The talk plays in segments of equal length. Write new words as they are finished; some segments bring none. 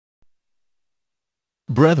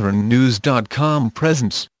BrethrenNews.com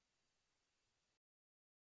presents.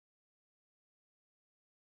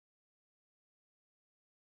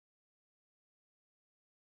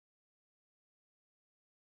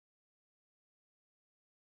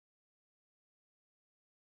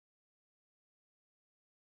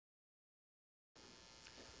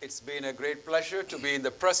 It's been a great pleasure to be in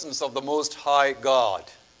the presence of the Most High God.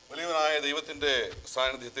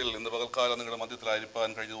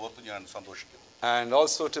 And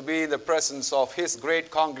also to be in the presence of His great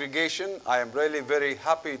congregation. I am really very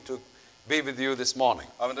happy to be with you this morning.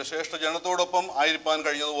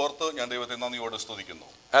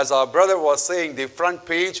 As our brother was saying, the front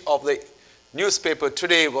page of the newspaper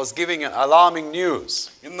today was giving an alarming news.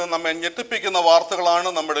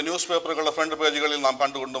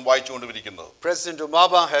 President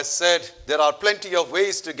Obama has said there are plenty of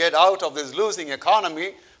ways to get out of this losing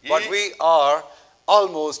economy, but we are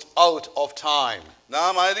almost out of time. He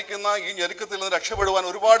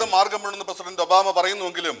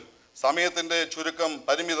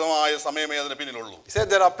said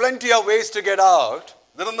there are plenty of ways to get out.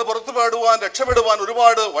 But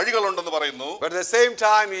at the same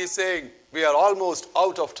time, he is saying we are almost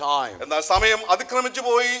out of time.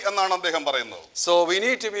 So we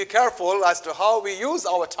need to be careful as to how we use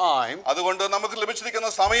our time.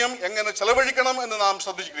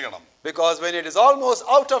 Because when it is almost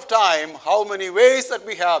out of time, how many ways that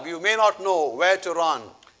we have, you may not know where to run.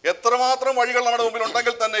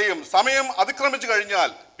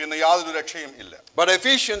 But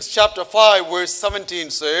Ephesians chapter 5 verse 17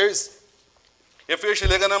 says,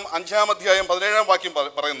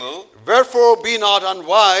 wherefore be not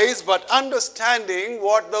unwise, but understanding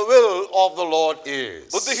what the will of the Lord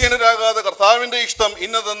is.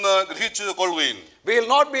 We will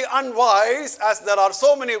not be unwise, as there are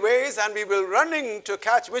so many ways, and we will running to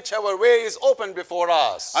catch whichever way is open before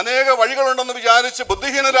us.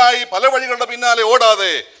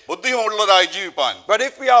 But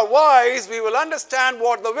if we are wise, we will understand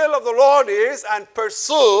what the will of the Lord is and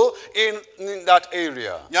pursue in that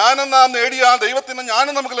area.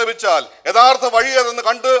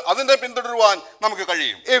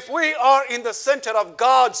 If we are in the center of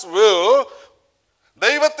God's will,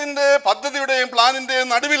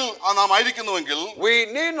 we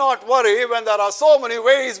need not worry when there are so many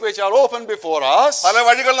ways which are open before us.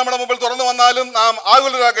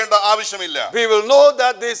 We will know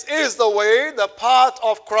that this is the way, the path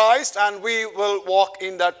of Christ, and we will walk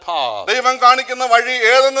in that path.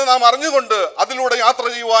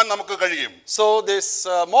 So this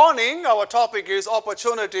morning our topic is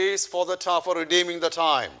opportunities for redeeming the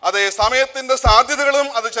time.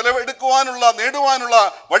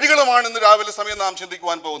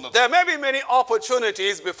 There may be many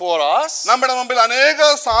opportunities before us,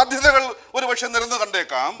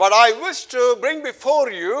 but I wish to bring before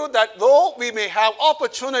you that though we may have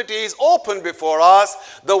opportunities open before us,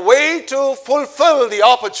 the way to fulfill the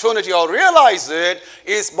opportunity or realize it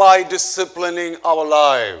is by disciplining our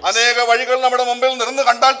lives.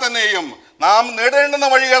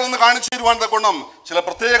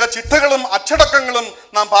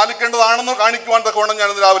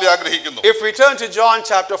 If we turn to John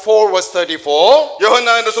chapter 4 verse 34,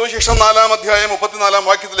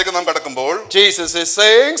 Jesus is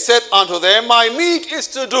saying, said unto them, my meat is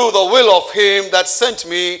to do the will of him that sent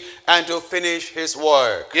me and to finish his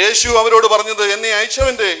work. He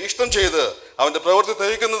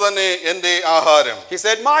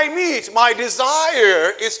said, my meat, my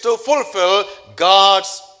desire is to fulfill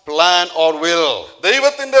God's plan or will.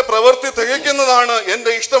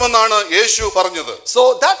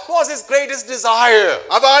 So that was his greatest desire.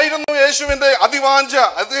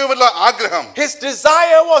 His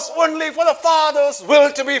desire was only for the Father's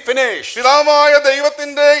will to be finished.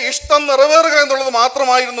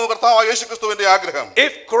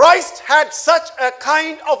 If Christ had such a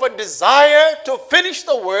kind of a desire to finish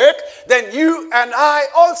the work, then you and I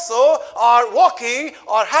also are walking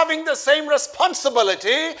or having the same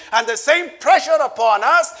responsibility and the same pressure upon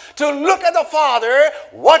us to look at the Father.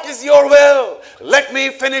 What is your will? Let me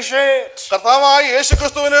finish it.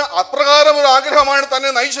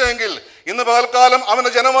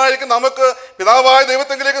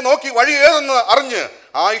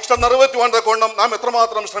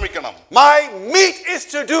 My meat is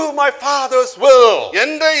to do my Father's will.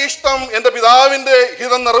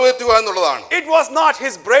 It was not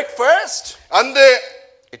his breakfast.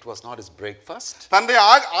 It it was not his breakfast.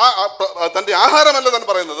 തന്റെ ആഹാരമല്ല താൻ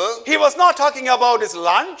പറയുന്നത്. He was not talking about his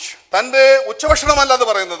lunch. തന്റെ ഉച്ചഭക്ഷണമല്ല അത്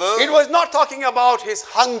പറയുന്നത്. It was not talking about his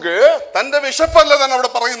hunger. തന്റെ വിശപ്പല്ല താൻ അവിടെ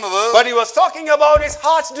പറയുന്നത്. But he was talking about his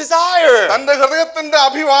heart's desire. തന്റെ ഹൃദയത്തിന്റെ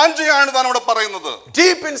അഭിവാഞ്ചയാണ് താൻ അവിടെ പറയുന്നത്.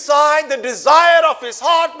 Deep inside, the desire of his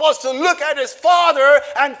heart was to look at his father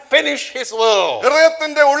and finish his will.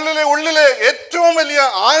 ഹൃദയത്തിന്റെ ഉള്ളിലെ ഏറ്റവും വലിയ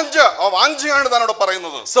വാഞ്ചയാണ് താൻ അവിടെ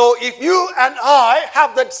പറയുന്നത്. So if you and I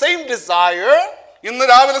have that same desire, ഇന്ന്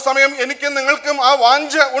രാവിലെ സമയം എനിക്കും നിങ്ങൾക്കും ആ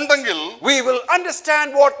വാഞ്ച ഉണ്ടെങ്കിൽ we will understand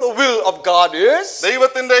what the will of God is.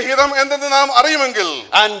 ദൈവത്തിന്റെ ഹിതം എന്തെന്ന് നാം അറിയുമെങ്കിൽ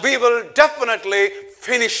And we will definitely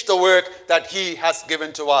finish the work that he has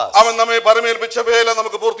given to us. അവൻ നമ്മെ പരമേൽപ്പിച്ച വേല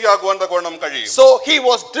നമുക്ക് പൂർത്തിയാക്കുവാൻ തക്കവണ്ണം കഴിയും. So he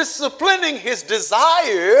was disciplining his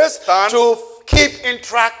desires to keep in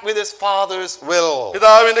track with his father's will.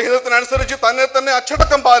 പിതാവിന്റെ ഹിതത്തിനനുസരിച്ച് തന്നെ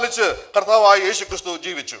അച്ചടക്കം പാലിച്ച് കർത്താവായ യേശുക്രിസ്തു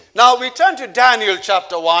ജീവിച്ചു. Now we turn to Daniel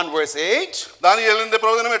chapter 1 verse 8. ദാനിയേലിന്റെ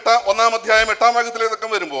പ്രവചനം 1-ാം അധ്യായം 8-ാം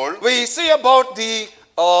വാക്യത്തിലേക്ക് വരുമ്പോൾ we see about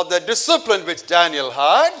the discipline which Daniel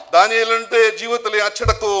had. ദാനിയേലിന്റെ ജീവിതത്തിലെ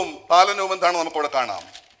അച്ചടക്കവും പാലനവും എന്താണെന്ന് നമുക്ക് ഇവിടെ കാണാം.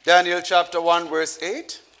 Daniel chapter 1 verse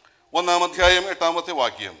 8. 1-ാം അധ്യായം 8-ാമത്തെ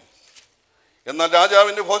വാക്യം. എന്നാൽ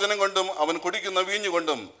രാജാവിന്റെ ഭോജനം കൊണ്ടും അവൻ കുടിക്കുന്ന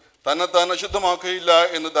വീഞ്ഞുകൊണ്ടും തന്നെത്താൻ അശുദ്ധമാക്കുകയില്ല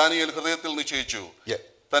എന്ന് ദാനിയേൽ ഹൃദയത്തിൽ നിശ്ചയിച്ചു.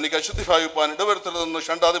 തനിക്ക് അശുദ്ധി ഭാവിപ്പാൻ ഇടവരുത്തരുതെന്ന്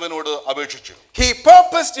ഷണ്ഡാധിപനോട് അപേക്ഷിച്ചു. He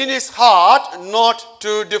purposed in his heart not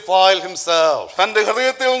to defile himself. തന്റെ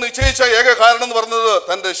ഹൃദയത്തിൽ നിശ്ചയിച്ച ഏക കാരണം എന്ന് പറഞ്ഞത്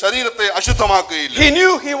തന്റെ ശരീരത്തെ അശുദ്ധമാക്കുകയില്ല. He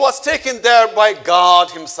knew he was taken there by God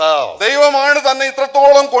himself. ദൈവമാണ് തന്നെ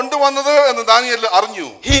ഇത്രത്തോളം കൊണ്ടുവന്നത് എന്ന് ദാനിയേൽ അറിഞ്ഞു.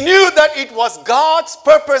 He knew that it was God's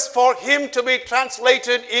purpose for him to be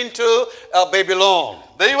translated into Babylon.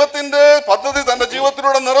 ദൈവത്തിന്റെ പദ്ധതി തന്റെ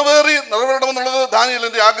ജീവിതത്തിലൂടെ നിറവേറണമെന്നുള്ളത്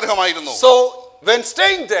ദാനിയേലിന്റെ ആഗ്രഹമായിരുന്നു. So when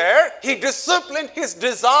staying there, he disciplined his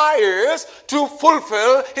desires to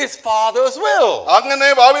fulfill his father's will. അങ്ങനെ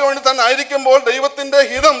ബാബിലോണിൽ തന്നെ ആയിരിക്കുമ്പോൾ ദൈവത്തിന്റെ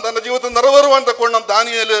ഹിതം തന്റെ ജീവിതത്തിൽ നിറവേറുവാൻ തക്കവണ്ണം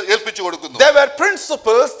ദാനിയേൽ ഏൽപ്പിച്ചു കൊടുക്കുന്നു. There were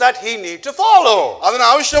principles that he need to follow.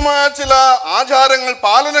 അതിനാവശ്യമായ ചില ആചാരങ്ങൾ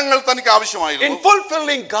പാലനങ്ങൾ തനിക്ക് ആവശ്യമായിരുന്നു. In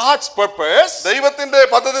fulfilling God's purpose, ദൈവത്തിന്റെ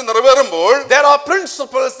പദ്ധതി നിറവേറുമ്പോൾ there are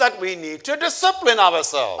principles that we need to discipline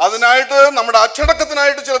ourselves. അതിനായിട്ട് നമ്മുടെ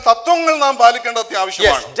അച്ചടക്കത്തിനായിട്ട് ചില തത്വങ്ങൾ നാം പാലിക്കേണ്ടത്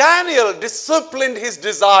അത്യാവശ്യമാണ്. Yes, Daniel disciplined his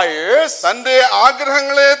desires, തന്റെ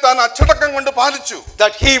ആഗ്രഹങ്ങളെ താൻ അച്ചടക്കം കൊണ്ട് പാലിച്ചു.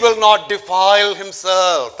 that he will not defile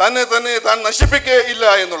himself. തന്നെ താൻ നശിപ്പിക്കുകയില്ല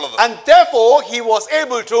എന്നുള്ളത്. And therefore he was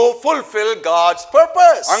able to fulfill God's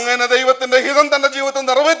purpose. അങ്ങനെ ദൈവത്തിന്റെ ഹിതം തന്റെ ജീവിതത്തിൽ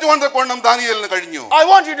നിറവേറ്റുവാൻ തക്കവണ്ണം ദാനിയേലിന് കഴിഞ്ഞു. I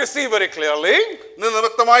want you to see very clearly.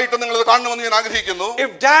 വ്യക്തമായിട്ട് നിങ്ങൾ ഇത് കാണണമെന്ന് ഞാൻ ആഗ്രഹിക്കുന്നു.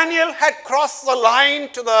 If Daniel had crossed the line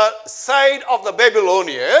to the side of the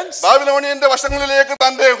Babylonians, ബാബിലോണിയന്റെ വശങ്ങളിലേക്ക്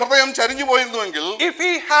തന്റെ ഹൃദയം ചരിഞ്ഞു പോയിരുന്നുവെങ്കിൽ, if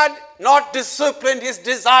he had not disciplined his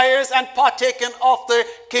desires and partaken of the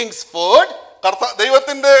king's food,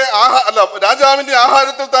 ദൈവത്തിന്റെ രാജാവിന്റെ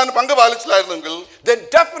ആഹാരത്തിൽ താൻ പങ്ക് പാലിച്ചില്ലായിരുന്നെങ്കിൽ, then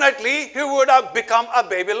definitely he would have become a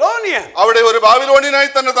Babylonian. അവിടെ ഒരു ബാബിലോണിയനായി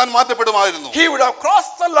തന്നെ താൻ മാറ്റപ്പെടുമായിരുന്നു. He would have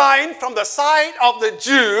crossed the line from the side of the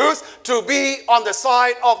Jews to be on the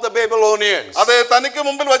side of the Babylonians. അതെ, തനിക്ക്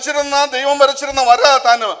മുമ്പിൽ വച്ചിരുന്ന ദൈവം വരച്ചിരുന്ന വര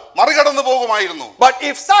താൻ മറികടന്നു പോകുമായിരുന്നു. But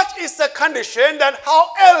if such is the condition, then how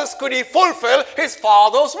else could he fulfill his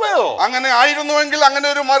father's will? അങ്ങനെ ആയിരുന്നുവെങ്കിൽ, അങ്ങനെ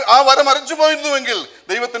ഒരു ആ വര മറിച്ചു പോയിരുന്നുവെങ്കിൽ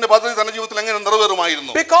ദൈവത്തിന്റെ പദ്ധതി തന്റെ ജീവിതത്തിൽ എങ്ങനെ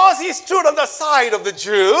നിറവേറുമായിരുന്നു? Because he stood on the side of the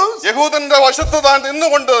Jews, യഹൂദന്റെ വശത്ത് താൻ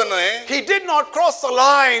നിന്നുകൊണ്ട് തന്നെ he did not cross the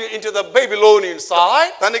line into the Babylonian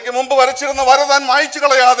side. തനിക്ക് മുമ്പ് വരച്ചിരുന്ന വര താൻ മായ്ച്ചു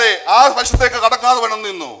കളയാതെ ആ വശത്തേക്ക് കടക്കാതെ വണ്ണം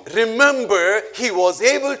നിന്നു. Remember, he was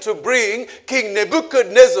able to bring King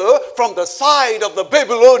Nebuchadnezzar from the side of the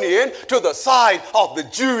Babylonian to the side of the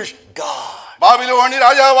Jewish God. ബാബിലോണി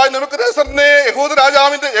രാജാവായ നെബൂഖദ്നേസറിനെ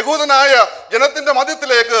യഹൂദനായ ജനത്തിന്റെ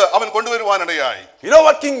മധ്യത്തിലേക്ക് അവൻ കൊണ്ടുവരുവാനിടയായി. You know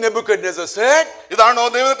what King Nebuchadnezzar said? ഇതാണോ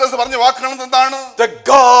നെബൂഖദ്നേസർ പറഞ്ഞ വാക്കുകൾ എന്താണ്? The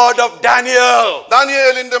God of Daniel.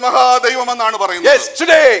 ദാനിയേലിന്റെ മഹാദൈവം എന്നാണ് പറയുന്നത്. Yes,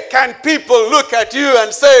 today can people look at you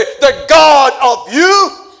and say, the God of you?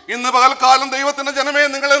 ഇന്ന് പകൽക്കാലം ദൈവത്തിന്റെ ജനമേ,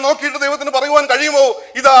 നിങ്ങളെ നോക്കിയിട്ട് ദൈവത്തിന് പറയുവാൻ കഴിയുമോ,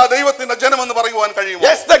 ഇതാ ദൈവത്തിന്റെ ജനമെന്ന് പറയുവാൻ കഴിയുമോ?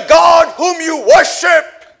 Yes, the God whom you worship,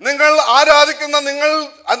 നിങ്ങൾ ആരാധിക്കുന്ന, നിങ്ങൾ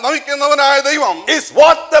നമിക്കുന്നവനായ ദൈവം is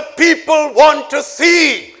what the people want to see.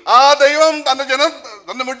 ആ ദൈവം തന്റെ ജനം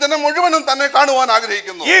മുഴുവനും തന്നെ കാണുവാൻ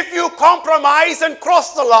ആഗ്രഹിക്കുന്നു. If you compromise and cross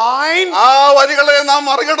the line, ആ വരികളെ നാം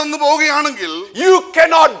മറികടന്നു പോവുകയാണെങ്കിൽ, you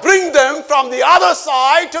cannot bring them from the other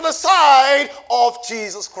side to the side of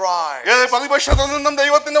Jesus Christ. പ്രതിപക്ഷത്തിൽ നിന്നും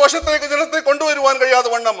ദൈവത്തിന്റെ വശത്തേക്ക് ജനത്തെ കൊണ്ടുവരുവാൻ കഴിയാതെ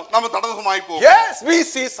വണ്ണം നാം തടസ്സമായി പോകും. Yes, we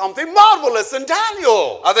see something marvelous in Daniel.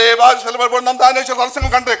 അതേ ചിലപ്പോൾ നാം ദാനിയേൽ ചില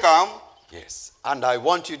തടസ്സങ്ങൾ കണ്ടേക്കാം. Yes, and I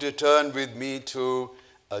want you to turn with me to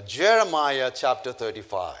Jeremiah chapter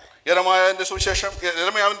 35. യെരമ്യാവിന്റെ സുവിശേഷം,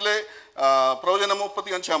 യെരമ്യാവിന്റെ പ്രവചനം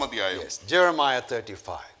 35-ാം അധ്യായം. Yes, Jeremiah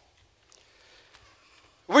 35.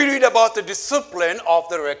 we read about the discipline of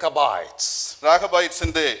the Rechabites.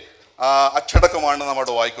 രാഖബൈറ്റ്സിന്റെ അച്ചടക്കമാണ് നമ്മൾ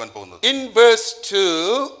വായിക്കാൻ പോകുന്നത്. In verse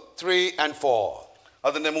 2, 3 and 4.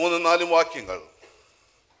 അതിന്റെ 3-4 വാക്യങ്ങൾ.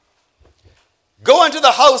 Go unto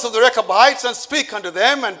the house of the Rechabites and speak unto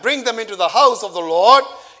them and bring them into the house of the Lord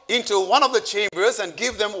into one of the chambers and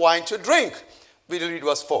give them wine to drink. We read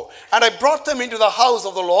verse 4. And I brought them into the house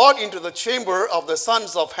of the Lord into the chamber of the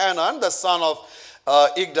sons of Hanan, the son of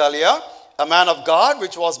Igdaliah, a man of God,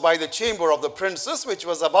 which was by the chamber of the princes, which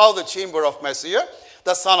was above the chamber of Messiah,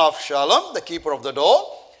 the son of Shalom, the keeper of the door.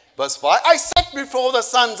 Verse 5. I set before the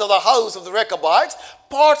sons of the house of the Rechabites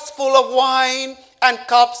pots full of wine and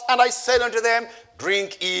cups, and I said unto them,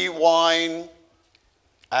 drink ye wine.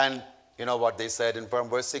 And you know what they said from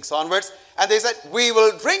verse 6 onwards? And they said, we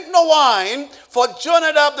will drink no wine, for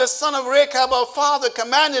Jonadab the son of Rechab our father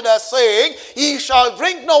commanded us, saying, ye shall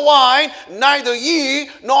drink no wine, neither ye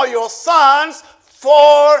nor your sons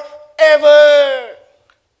forever.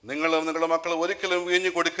 നിങ്ങളും നിങ്ങളുടെ മക്കൾ ഒരിക്കലും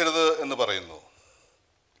വീഞ്ഞു കൊടുക്കരുത് എന്ന് പറയുന്നു.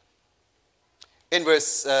 In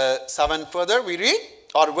verse 7 further we read,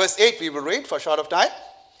 or verse 8 we will read for short of time.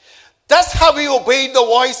 Thus have we obeyed the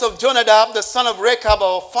voice of Jonadab, the son of Rechab,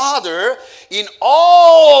 our father, in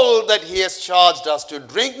all that he has charged us to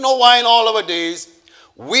drink no wine all our days,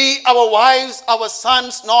 we, our wives, our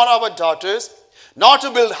sons, nor our daughters, nor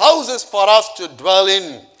to build houses for us to dwell in.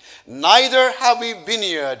 Neither have we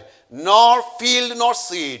vineyard, nor field, nor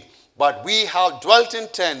seed, but we have dwelt in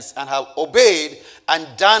tents and have obeyed and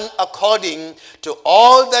done according to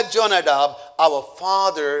all that Jonadab, our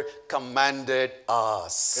father, commanded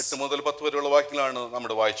us. 8 മുതൽ 10 വരെയുള്ള വാക്യങ്ങളാണ്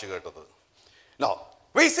നമ്മൾ വായിച്ചു കേട്ടത്. Now,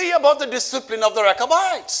 we see about the discipline of the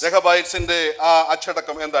Rechabites. രഖബൈറ്റ്സിന്റെ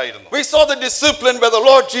അച്ചടക്കം എന്തായിരുന്നു? We saw the discipline by the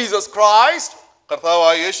Lord Jesus Christ.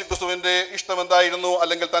 കർത്താവായ യേശുക്രിസ്തുവിന്റെ ഇഷ്ടം എന്തായിരുന്നു,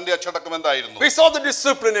 അല്ലെങ്കിൽ തന്റെ അച്ചടക്കം എന്തായിരുന്നു? We saw the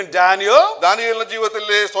discipline in Daniel. ദാനിയേലിന്റെ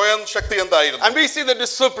ജീവിതത്തിലെ സ്വയം ശക്തി എന്തായിരുന്നു? And we see the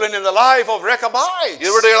discipline in the life of Rechabites.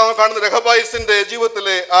 ഇവിടെയാണ് നാം കാണുന്നത് രഖബൈറ്റ്സിന്റെ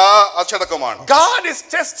ജീവിതത്തിലെ അച്ചടക്കമാണ്. God is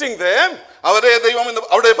testing them. അവരെ ദൈവം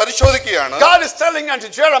അവിടെ പരിശോധിക്കുകയാണ്. God is telling unto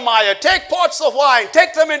Jeremiah, take pots of wine,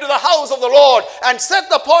 take them into the house of the Lord and set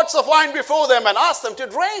the pots of wine before them and ask them to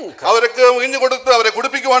drink. അവർക്ക് വീഞ്ഞു കൊടുത്ത് അവരെ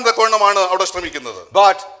കുടിപ്പിക്കുവാൻ തക്കവണ്ണമാണ് അവിടെ ശ്രമിക്കുന്നത്.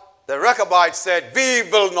 But the Rechabites said, we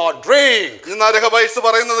will not drink. ഇന്ന് രഖബൈറ്റ്സ്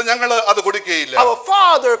പറയുന്നത് ഞങ്ങൾ അത് കുടിക്കുകയില്ല. Our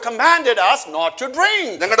father commanded us not to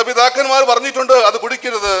drink. ഞങ്ങളുടെ പിതാക്കന്മാർ പറഞ്ഞിട്ടുണ്ട് അത്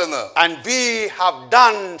കുടിക്കരുത് എന്ന്. And we have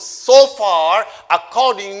done so far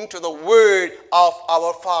according to the word of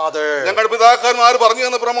our father. ഞങ്ങളുടെ പിതാക്കന്മാർ പറഞ്ഞു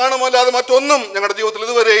തന്ന പ്രമാണമല്ലാതെ മറ്റൊന്നും ഞങ്ങളുടെ ജീവിതത്തിൽ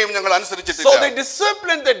ഇതുവരെയും ഞങ്ങൾ അനുസരിച്ചിട്ടില്ല. So they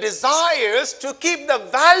disciplined the desires to keep the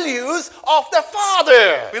values of the father.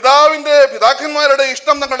 പിതാക്കന്മാരുടെ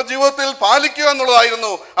ഇഷ്ടം ഞങ്ങളുടെ ജീവിതത്തിൽ പാലിക്കുക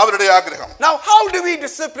എന്നുള്ളതായിരുന്നു അവരുടെ ആഗ്രഹം. Now how do we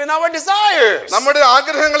discipline our desires? നമ്മുടെ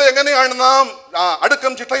ആഗ്രഹങ്ങളെ എങ്ങനെയാണ് നാം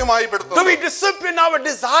Adukkam ചിട്ടയുമായി പെടുത്തുന്നത്? Do we discipline our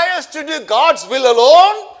desires to do God's will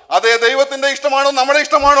alone? അതേ ദൈവത്തിന്റെ ഇഷ്ടമാണോ നമ്മുടെ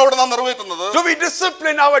ഇഷ്ടമാണോ അവിടെ നാം നിറവേറ്റുന്നത്? Do we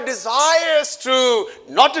discipline our desires to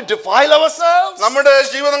not to defile ourselves? നമ്മുടെ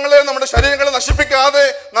ജീവിതങ്ങളെ നമ്മുടെ ശരീരങ്ങളെ നശിപ്പിക്കാതെ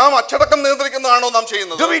നാം അച്ചടക്കം നിയന്ത്രിക്കുന്നതാണോ നാം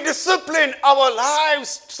ചെയ്യുന്നത്? Do we discipline our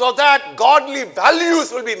lives so that godly values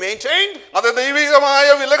will be maintained? അതേ ദൈവികമായ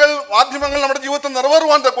വിലകൾ മാധ്യമങ്ങൾ നമ്മുടെ ജീവിതത്തിൽ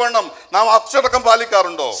നിറവേറുവാൻ തക്കവണ്ണം നാം അച്ചടക്കം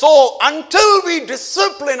പാലിക്കാറുണ്ടോ? So until we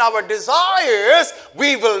discipline our desires, we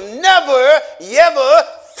will never ever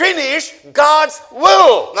finish God's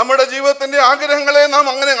will. നമ്മുടെ ജീവിതത്തിന്റെ ആഗ്രഹങ്ങളെ നാം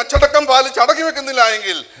അങ്ങനെ അച്ചടക്കം പാലിച്ച് അടക്കി വെക്കുന്നില്ല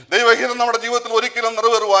എങ്കിൽ ദൈവഹിതം നമ്മുടെ ജീവിതത്തിൽ ഒരിക്കലും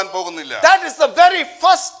നിറവേറുവാൻ പോകുന്നില്ല. That is the very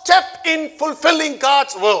first step in fulfilling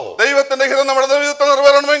God's will. ദൈവത്തിന്റെ ഹിതം നമ്മുടെ ജീവിതത്തിൽ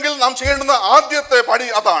നിറവേറണമെങ്കിൽ നാം ചെയ്യേണ്ടുന്ന ആദ്യത്തെ പടി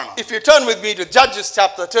അതാണ്. If you turn with me to Judges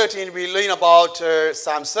chapter 13, we learn about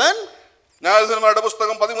Samson. ന്യായാധിപന്മാരുടെ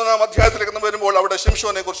പുസ്തകം 13-ാം അധ്യായത്തിലേക്ക് നാം വരുമ്പോൾ അവിടെ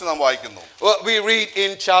ശിംശോനെ കുറിച്ച് നാം വായിക്കുന്നു. We read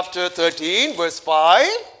in chapter 13 verse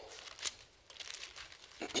 5.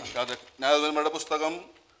 ന്യായാധിപന്മാരുടെ പുസ്തകം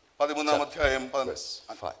 13-ാം അധ്യായം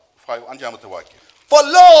 5-ാമത്തെ വാക്യം. For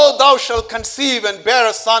lo, thou shalt conceive and bear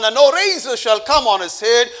a son, and no razor shall come on his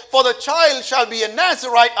head, for the child shall be a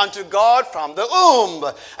Nazarite unto God from the womb,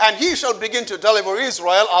 and he shall begin to deliver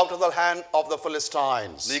Israel out of the hand of the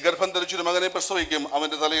Philistines. നീ ഗർഭം ധരിച്ചൊരു മകനെ പ്രസവിക്കും,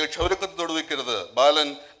 അവന്റെ തലയെ ക്ഷൗരക്കത്ത് തൊടുവിക്കരുത്. ബാലൻ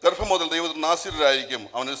ഗർഭം മുതൽ ദൈവത്തിന് നാസീരരായിരിക്കും,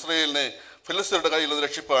 അവൻ ഇസ്രായേലിനെ ഫിലിസ്ത്യരുടെ കയ്യിൽ നിന്ന്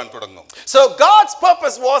രക്ഷിപ്പാൻ തുടങ്ങും. So God's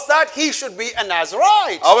purpose was that he should be a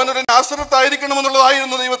Nazarite. അവനൊരു നാസറത്തായിരിക്കണം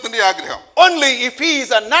എന്നുള്ളതായിരുന്നു ദൈവത്തിന്റെ ആഗ്രഹം. Only if he is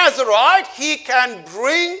a Nazarite, he can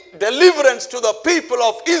bring deliverance to the people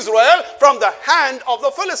of Israel from the hand of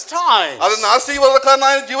the Philistines. അത്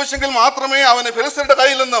നാസീവ്രതക്കാരനായ ജീവിച്ചെങ്കിൽ മാത്രമേ അവന് ഫിലിസ്ത്യരുടെ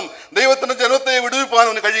കയ്യിൽ നിന്നും ദൈവത്തിന്റെ ജനത്തെ വിടുവിപ്പാൻ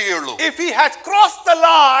അവന് കഴിയുകയുള്ളൂ. If he has crossed the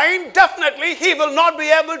line, definitely he will not be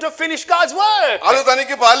able to finish God's work. അത്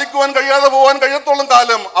തനിക്ക് പാലിക്കുവാൻ കഴിയാതെ പോകാൻ കഴിയത്തോളം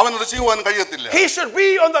കാലം അവൻ അത് ചെയ്യുവാൻ കഴിയത്തില്ല. അറിയത്തില്ല. He should be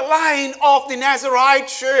on the line of the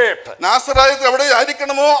Nazarite-ship. നാസറായത് എവിടെ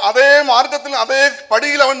ആയിരിക്കണമോ അതേ മാർഗത്തിൽ അതേ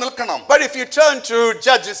പടിയിൽ അവൻ നിൽക്കണം. But if you turn to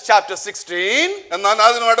Judges chapter 16, എന്നാൽ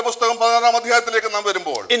ആദിയാകമ പുസ്തകം 16-ാം അധ്യായത്തിലേക്ക് നാം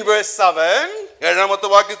വരുമ്പോൾ in verse 7, 7-ാമത്തെ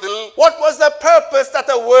വാക്യത്തിൽ what was the purpose that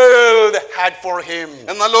the world had for him?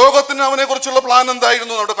 എന്നാൽ ലോകത്തിന് അവനെ കുറിച്ചുള്ള പ്ലാൻ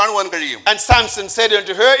എന്തായിരുന്നു അവിടെ കാണുവാൻ കഴിയും. And Samson said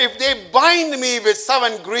unto her, if they bind me with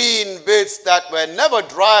 7 green withs that were never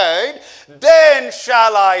dried, then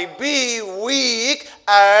shall I be weak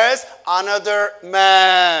as another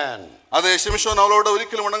man. അതേ ശിംശോൻ അവളോട്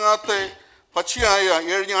ഒരിക്കലും ഉണങ്ങാത്ത പച്ചയായ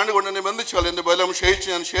 7 ഞാണുകൊണ്ട് എന്നെ ബന്ധിച്ചാൽ എന്റെ ബലം ക്ഷയിച്ച്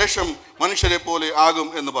ഞാൻ ശേഷം മനുഷ്യരെ പോലെ ആകും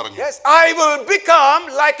എന്ന് പറഞ്ഞു. Yes, I will become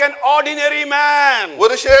like an ordinary man.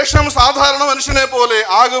 ഒരു ശേഷം സാധാരണ മനുഷ്യനെ പോലെ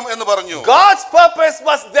ആകും എന്ന് പറഞ്ഞു. God's purpose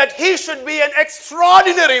was that he should be an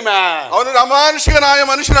extraordinary man. അവനൊരു അമാനുഷികനായ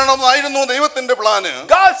മനുഷ്യനാണെന്നായിരുന്നു ദൈവത്തിന്റെ plan.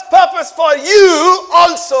 God's purpose for you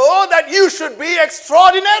also that you should be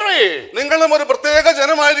extraordinary. നിങ്ങളും ഒരു പ്രത്യേക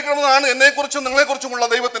ജനമായിരിക്കണമെന്നാണ് എന്നെക്കുറിച്ചും നിങ്ങളെക്കുറിച്ചുമുള്ള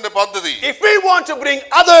ദൈവത്തിന്റെ പദ്ധതി. If we want to bring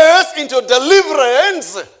others into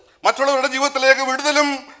deliverance, മറ്റുള്ളവരുടെ ജീവിതത്തിലേക്ക് വിടുതലും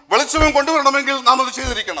വെളിച്ചവും കൊണ്ടുവരണമെങ്കിൽ നാം അത്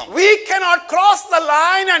ചെയ്തിരിക്കണം. we cannot cross the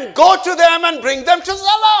line and go to them and bring them to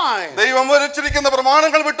the line. ദൈവം വരച്ചിരിക്കുന്ന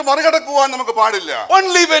പ്രമാണങ്ങൾ വിട്ട് മറികടക്കുവാൻ നമുക്ക് പാടില്ല.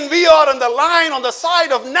 Only when we are on the line on the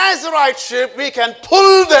side of Nazarite-ship we can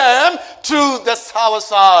pull them to the our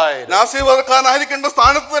side. നാസീവക്കാരനായിരിക്കേണ്ട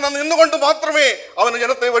സ്ഥാനത്ത് തന്നെ നിന്നുകൊണ്ട് മാത്രമേ അവന്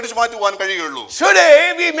ജനത്തെ വെടിച്ചു മാറ്റുവാൻ കഴിയുള്ളൂ. Today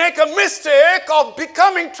we make a mistake of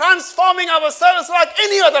transforming ourselves like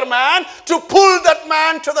any other man to pull that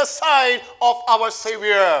man to the side of our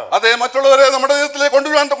Savior. അതേ മറ്റുള്ളവരെ നമ്മുടെ ജീവിതത്തിലേക്ക്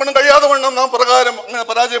കൊണ്ടുവരാൻ കഴിയാതെ വണ്ണം നാം പ്രകാരം അങ്ങനെ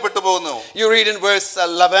പരാജയപ്പെട്ടു പോകുന്നു. You read in verse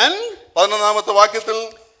 11, 11-ാമത്തെ വാക്യത്തിൽ,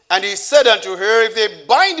 and he said unto her, if they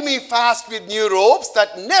bind me fast with new ropes that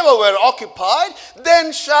never were occupied,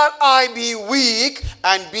 then shall I be weak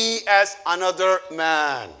and be as another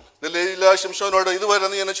man. ദലീലാ ശിംശോനോട് ഇതുവരെ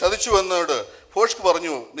നീ എന്നെ ചതിച്ചു എന്നോട് ഭോഷ്ക്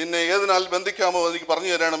പറഞ്ഞു, നിന്നെ ഏതിനാൽ ബന്ധിക്കാമോ എനിക്ക്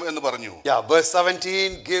പറഞ്ഞു തരണം എന്ന് പറഞ്ഞു. Yeah, verse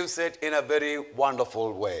 17 gives it in a very wonderful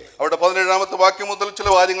way. അവിടെ 17-ാമത്തെ വാക്യം മുതൽ ചില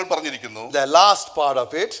കാര്യങ്ങൾ പറഞ്ഞിരിക്കുന്നു. The last part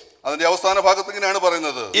of it, അതിന്റെ അവസാന ഭാഗത്ത് ഇങ്ങനെയാണ്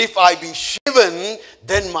പറയുന്നത്, if I be shriven,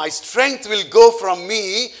 then my strength will go from me,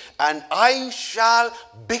 and I shall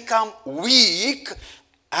become weak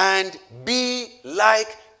and be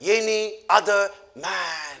like any other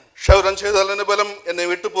man. ക്ഷൗരം ചെയ്താൽ എന്റെ ബലം എന്നെ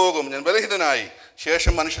വിട്ടുപോകും, ഞാൻ ബലഹീനനായി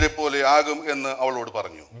ശേഷം മനുഷ്യരെ പോലെ ആകും എന്ന് അവളോട്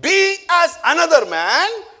പറഞ്ഞു. Be as another man,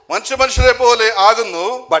 മനുഷ്യരെ പോലെ ആകുന്നു.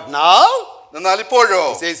 but now എന്നാൽ ഇപ്പോഴോ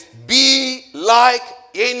it says be like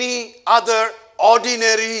any other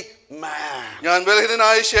ordinary man. ഞാൻ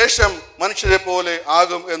ബലഹീനനായ ശേഷം മനുഷ്യരെ പോലെ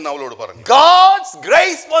ആകും എന്ന് അവളോട് പറഞ്ഞു. God's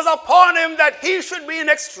grace was upon him that he should be an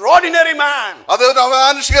extraordinary man. അതൊരു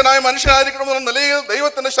അമാനുഷികനായ മനുഷ്യനായിരിക്കണമെന്ന നിലയിൽ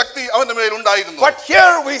ദൈവത്തിന്റെ ശക്തി അവന്റെ മേൽ ഉണ്ടായിരുന്നു. But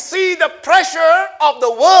here we see the pressure of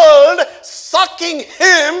the world sucking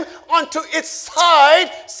him onto its side,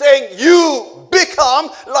 saying you become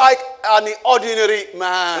like an ordinary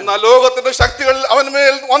man. എന്നാൽ ലോകത്തിന്റെ ശക്തികൾ അവന്റെ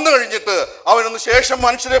മേൽ വന്നു കഴിഞ്ഞിട്ട് അവനൊന്ന് ശേഷം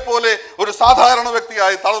മനുഷ്യരെ പോലെ ഒരു സാധാരണ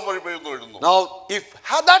വ്യക്തിയായി തളർന്നു വീഴുന്നു. Now if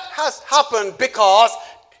that has happened because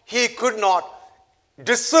he could not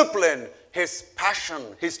discipline his passion,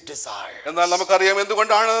 his desire. എന്നാൽ നമുക്കറിയാം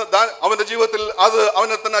എന്തുകൊണ്ടാണ് അവന്റെ ജീവിതത്തിൽ അത്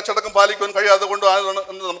അവനെ തന്നെ അച്ചടക്കം പാലിക്കുവാൻ കഴിയാതെ കൊണ്ടാണ്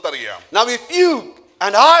എന്ന് നമുക്കറിയാം. Now if you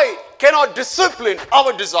and I cannot discipline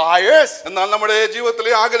our desires, എന്നാൽ നമ്മുടെ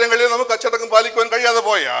ജീവിതത്തിലെ ആഗ്രഹങ്ങളെ നമുക്ക് അച്ചടക്കം പാലിക്കുവാൻ കഴിയാതെ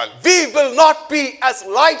പോയാൽ we will not be as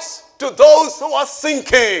lights to those who are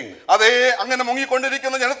sinking. അതേ അങ്ങനെ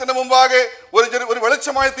മുങ്ങിക്കൊണ്ടിരിക്കുന്ന ജനത്തിന്റെ മുമ്പാകെ ഒരു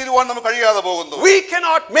വെളിച്ചമായി തീരുവാൻ നമുക്ക് കഴിയാതെ പോകുന്നു. We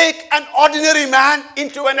cannot make an ordinary man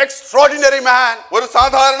into an extraordinary man. ഒരു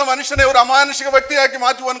സാധാരണ മനുഷ്യനെ ഒരു അമാനുഷിക വ്യക്തിയാക്കി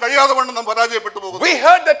മാറ്റുവാൻ കഴിയാതെ കൊണ്ട് നാം പരാജയപ്പെട്ടു പോകുന്നു. We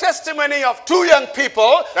heard the testimony of 2 young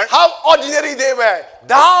people, how ordinary they were.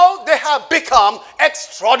 Now they have become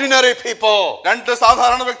extraordinary people. രണ്ട്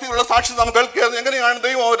സാധാരണ വ്യക്തികളുടെ സാക്ഷി നാം കേൾക്കുന്നത് എങ്ങനെയാണ്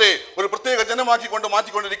ദൈവം അവരെ ഒരു പ്രത്യേക ജനമാക്കിക്കൊണ്ട്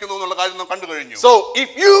മാറ്റിക്കൊണ്ടിരിക്കുന്നു എന്നുള്ള കാര്യം നാം കണ്ടു കഴിഞ്ഞു. So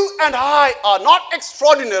if you and I are not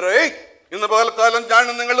extraordinary, ഇന്ന് പകൽക്കാലം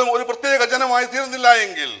ഞാനും നിങ്ങളും ഒരു പ്രത്യേക ജനമായി തീർന്നില്ല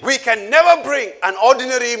എങ്കിൽ we can never bring an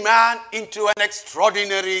ordinary man into an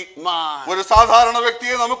extraordinary man. ഒരു സാധാരണ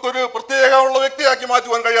വ്യക്തിയെ നമുക്കൊരു പ്രത്യേകമുള്ള വ്യക്തിയാക്കി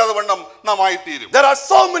മാറ്റുവാൻ കഴിയാതെ വണ്ണം നാം ആയിത്തീരും. There are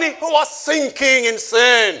so many who are sinking in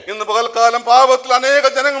sin. ഇന്ന് പകൽക്കാലം പാപത്തിൽ അനേക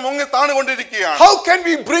ജനങ്ങൾ മുങ്ങി താണുകൊണ്ടിരിക്കുകയാണ്. How can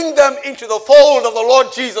we bring them into the fold of the Lord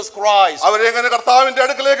Jesus Christ? അവരെ എങ്ങനെ കർത്താവിന്റെ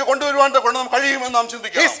അടുക്കലേക്ക് കൊണ്ടുവരുവാൻ കൊണ്ട് നാം കഴിയുമെന്ന് നാം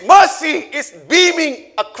ചിന്തിക്കണം. His mercy is beaming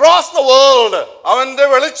across the world. അവന്റെ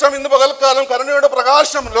വെളിച്ചം ഇന്ന് പകൽക്കാലം കരുണയുടെ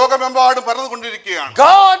പ്രകാശം ലോകമെമ്പാടും പരന്നുകൊണ്ടിരിക്കുകയാണ്.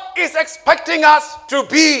 God is expecting us to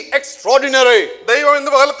be extraordinary. ദൈവം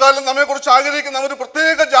ഇന്ന് പകൽക്കാലം നമ്മെ കുറിച്ച് ആഗ്രഹിക്കുന്ന ഒരു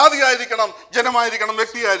പ്രത്യേക ജാതിയായിരിക്കണം, ജനമായിരിക്കണം,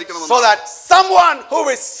 വ്യക്തിയായിരിക്കണം. So that someone who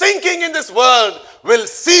is sinking in this world will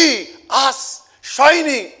see us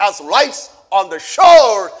shining as lights on the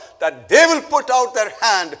shore, that they will put out their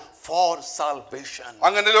hand for salvation.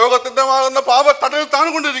 അങ്ങനെ ലോകത്തിന്റെ പാപക്കടലിൽ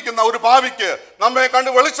താണുകൊണ്ടിരിക്കുന്ന ഒരു പാപിക്ക് നമ്മെ കണ്ട്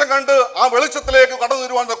വെളിച്ചം കണ്ട് ആ വെളിച്ചത്തിലേക്ക് കടന്നു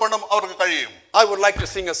വരുവാൻ കൊണ്ടും അവർക്ക് കഴിയും. I would like to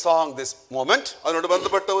sing a song this moment. അതിനോട്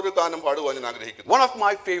ബന്ധപ്പെട്ട ഒരു ഗാനം പാടുവാൻ ഞാൻ ആഗ്രഹിക്കുന്നു. One of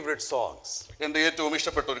my favorite songs. എൻ്റെ ഏറ്റവും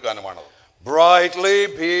ഇഷ്ടപ്പെട്ട ഒരു ഗാനമാണ്. Brightly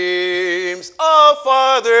beams our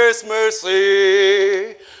Father's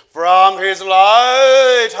mercy from his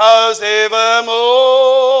lighthouse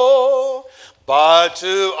evermore. But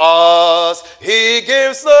to us he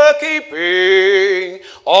gives the keeping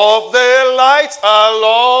of the lights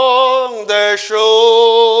along the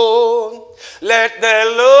shore. Let the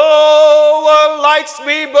lower lights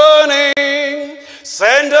be burning,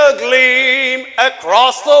 send a gleam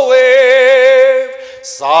across the wave.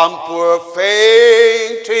 Some poor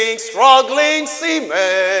fainting, struggling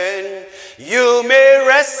seaman, you may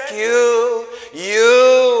rescue, you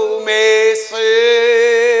may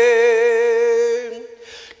save.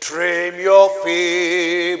 Trim your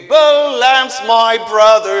feeble lamps, my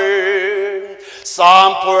brother.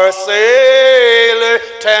 Some poor sailor,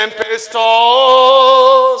 tempest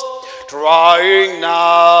tossed, trying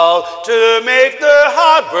now to make the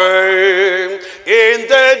harbor in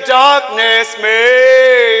the darkness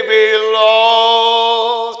may be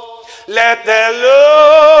lost. Let the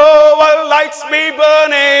lower lights be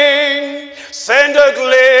burning, send a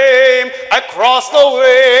gleam across the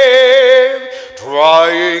wave,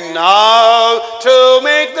 trying now to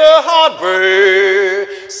make the harbor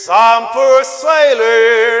some poor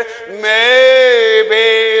sailor may be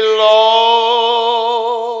lost.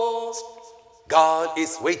 God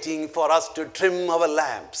is waiting for us to trim our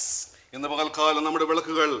lamps. ഇന്ന് പകൽക്കാലം നമ്മുടെ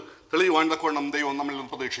വിളക്കുകൾ തെളിയുവാൻ തക്കവണ്ണം ദൈവം നമ്മിൽ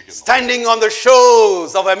നിന്ന് പ്രതീക്ഷിക്കുന്നു. Standing on the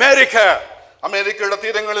shores of America. അമേരിക്കയുടെ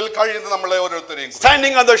തീരങ്ങളിൽ കഴിയുന്ന നമ്മളെ ഓരോരുത്തരെയും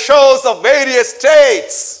Standing on the shores of various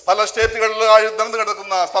states. പല സ്റ്റേറ്റുകളിൽ നടന്നു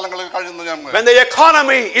കിടക്കുന്ന സ്ഥലങ്ങളിൽ കഴിയുന്ന ഞങ്ങൾ When the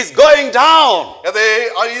economy is going down.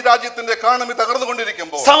 ഈ രാജ്യത്തിന്റെ economy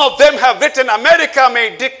തകർന്നുകൊണ്ടിരിക്കുമ്പോൾ Some of them have written America may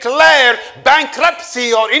declare bankruptcy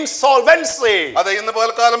or insolvency. അതെ, ഇന്ന്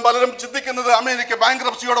പകൽക്കാലം പലരും ചിന്തിക്കുന്നത് അമേരിക്ക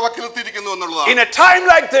ബാങ്ക്രപ്സിയുടെ വക്കിലെത്തിയിരിക്കുന്നു എന്നുള്ളതാണ്. In a time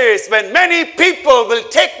like this, when many people will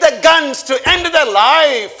take the guns to end their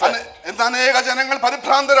life. അനേക ജനങ്ങൾ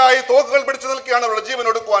പരിഭ്രാന്തരായി തോക്കുകൾ പിടിച്ചു നിൽക്കുകയാണ് അവരുടെ ജീവൻ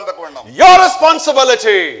ഒടുക്കുവാൻ തക്കവണ്ണം. Your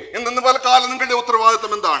responsibility. ഇന്ന് പലകാലം നിങ്ങളുടെ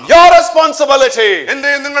ഉത്തരവാദിത്വം എന്താണ്? Your responsibility. എന്റെ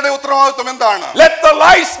നിങ്ങളുടെ ഉത്തരവാദിത്വം എന്താണ്? Let the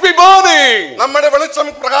lights be burning. നമ്മുടെ വെളിച്ചം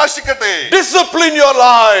പ്രകാശിക്കട്ടെ. Discipline your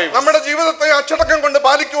life. നമ്മുടെ ജീവിതത്തെ അച്ചടക്കം കൊണ്ട്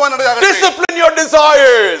പാലിക്കുവാനിടയാകട്ടെ. Discipline your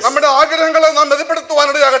desires. നമ്മുടെ ആഗ്രഹങ്ങളെ നാം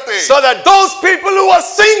മെച്ചപ്പെടുത്തുവാനിടയാകട്ടെ. So that those people who are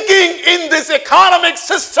sinking in this economic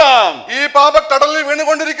system, ഈ പാപക്കടലിൽ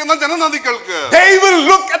വീണുകൊണ്ടിരിക്കുന്ന ജനനദികൾക്ക് they will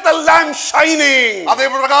look at the lamp shining. അതേ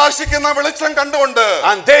പ്രകാശിക്കുന്ന വെളിച്ചം കണ്ടുകൊണ്ട്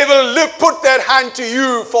And they will put their hand to you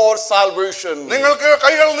for salvation. നിങ്ങൾക്ക്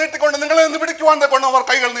കൈകൾ നീട്ടിക്കൊണ്ട് നിങ്ങളെ പിടിക്കുവാൻ തക്കവണ്ണം അവർ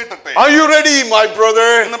കൈകൾ നീട്ടട്ടെ. Are you ready, my brother?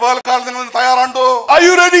 ഇന്ന് പകൽക്കാലം നിങ്ങൾ തയ്യാറുണ്ടോ? Are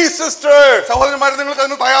you ready, sister? സഹോദരന്മാരെ, നിങ്ങൾക്ക്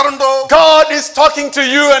അതിന് തയ്യാറുണ്ടോ? God is talking to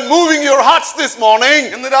you and moving your hearts this morning.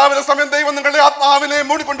 ഇന്ന് രാവിലെ സമയം ദൈവം നിങ്ങളുടെ ആത്മാവിനെ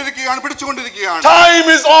മൂടിക്കൊണ്ടിരിക്കുകയാണ്, പിടിച്ചുകൊണ്ടിരിക്കുകയാണ്. Time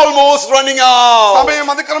is almost running out. സമയം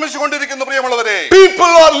അതിക്രമിച്ചുകൊണ്ടിരിക്കുന്നു പ്രിയമുള്ളവരെ.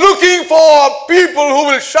 People are looking for people who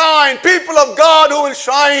will shine, people of God who will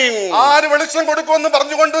shine. ആര് വെളിച്ചം കൊടുക്കുമെന്ന്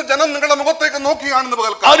പറഞ്ഞുകൊണ്ട് ജനം നിങ്ങളുടെ മുഖത്തേക്ക് നോക്കിയാണെന്ന്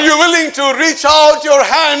പകൽക്കാലം. Are you willing to reach out your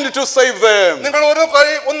hand to save them? നിങ്ങൾ ഓരോ കൈ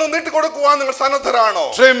ഒന്ന് നീട്ടിക്കൊടുക്കുവാൻ നിങ്ങൾ സന്നദ്ധരാണോ?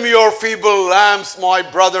 Trim your feeble lamps, my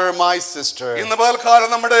brother, my sister. ഇന്ന് പകൽക്കാലം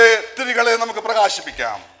നമ്മുടെ തിരികളെ നമുക്ക്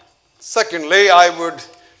പ്രകാശിപ്പിക്കാം. Secondly, I would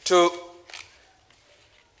to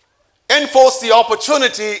enforce the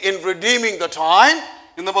opportunity in redeeming the time.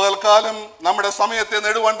 ഇന്ന് പകൽക്കാലം നമ്മുടെ സമയത്തെ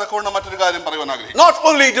നേടുവാൻ തക്കവണ്ണം മറ്റൊരു കാര്യം പറയുവാൻ ആഗ്രഹിക്കുന്നു. Not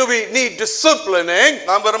only do we need disciplining,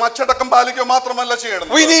 നാം വെറും അച്ചടക്കം പാലിക്കുക മാത്രമല്ല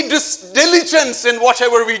ചെയ്യണം. we need diligence in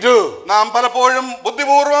whatever we do. നാം പലപ്പോഴും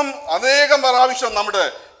ബുദ്ധിപൂർവം അനേകം പ്രാവശ്യം നമ്മുടെ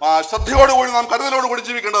ശ്രദ്ധയോടുകൂടി നാം കരുതലോടുകൂടി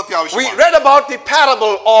ജീവിക്കേണ്ടത് അത്യാവശ്യമാണ്. We read about the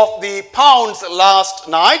parable of the pounds last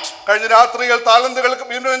night. കഴിഞ്ഞ രാത്രിയിൽ താലന്തുകൾക്ക്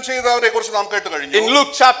വിനിമയം ചെയ്തവരെ കുറിച്ച് നാം കേട്ടു കഴിഞ്ഞു. In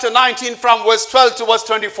Luke chapter 19 from verse 12 to verse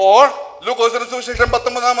 24. ലൂക്കോസിന്റെ സുവിശേഷം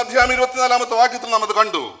 19-ാം അധ്യായം 24-ാമത്തെ വാക്യത്തിൽ നാം അത്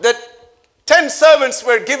കണ്ടു. That 10 servants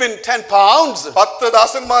were given 10 pounds. 10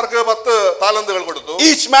 ദാസന്മാർക്ക് 10 താലന്തുകൾ കൊടുത്തു.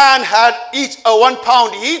 Each man had 1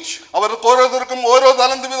 pound each. അവർക്ക് ഓരോരുത്തർക്കും ഓരോ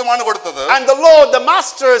താലന്ത് വീതമാണ് കൊടുത്തത്. And the Lord, the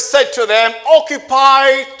master, said to them, occupy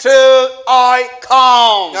till I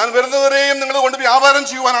come. ഞാൻ വരുന്നവരെയും നിങ്ങൾ കൊണ്ട് വ്യാപാരം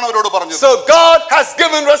ചെയ്യുവാനാണ് അവരോട് പറഞ്ഞത്. So God has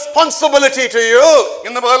given responsibility to you.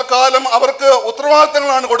 ഇന്ന് പകൽക്കാലം അവർക്ക്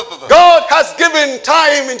ഉത്തരവാദിത്തങ്ങളാണ് കൊടുത്തത്. God has given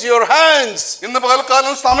time into your hands. ഇന്ന്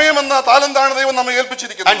പകൽക്കാലം സമയം എന്ന താലന്താണ് ദൈവം നമ്മെ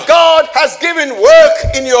ഏൽപ്പിച്ചിരിക്കുന്നത്. And God has given work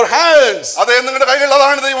in your hands. അതേ നിങ്ങളുടെ കൈകളിൽ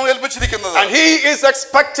അതാണ് ദൈവം ഏൽപ്പിച്ചിരിക്കുന്നത്. And he is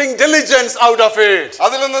expecting diligence out of it.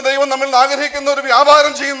 അതിൽ നിന്ന് ദൈവം നമ്മിൽ ആഗ്രഹിക്കുന്ന ഒരു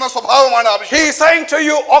വ്യാപാരം ചെയ്യുന്ന സ്വഭാവമാണ് ആവശ്യം. He is saying to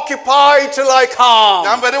you, occupy till I come.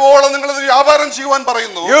 ഞാൻ വരുവോളം നിങ്ങൾ ഇത് വ്യാപാരം ചെയ്യുവാൻ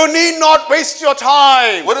പറയുന്നു. You need not waste your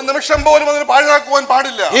time. ഒരു നിമിഷം പോലും അതിന് പാഴാക്കുവാൻ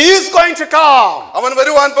പാടില്ല. He is going to come. അവൻ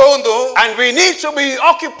വരുവാൻ പോകുന്നു. And we need to be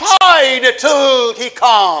occupied till he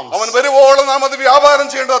comes. അവൻ വരുവോളം നാം അത് വ്യാപാരം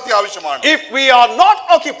ചെയ്യേണ്ടത് അത്യാവശ്യമാണ്. If we are not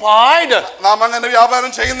occupied, നാം അങ്ങനെ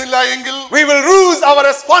വ്യാപാരം ചെയ്യുന്നില്ല എങ്കിൽ we will lose our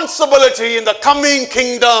responsibility in the coming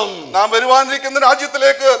kingdom. നാം വരുവാനിരിക്കുന്ന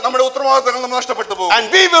രാജ്യത്തിലേക്ക് നമ്മുടെ ഉത്തരവാദിത്തങ്ങൾ നമ്മൾ നഷ്ടപ്പെട്ടു പോകും. And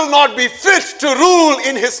we will not be fit to rule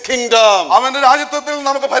in his kingdom. അവന്റെ രാജ്യത്വത്തിൽ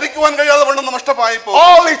നമുക്ക് ഭരിക്കുവാൻ കഴിയാതെ വണ്ണം നഷ്ടമായി പോകും.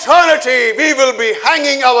 All eternity we will be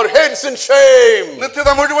hanging our heads in shame. നിത്യത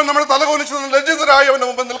മുഴുവൻ നമ്മൾ തലകുനിച്ച് ലജ്ജിതരായി അവന്റെ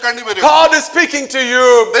മുമ്പിൽ നിൽക്കേണ്ടി വരും. God is speaking to you,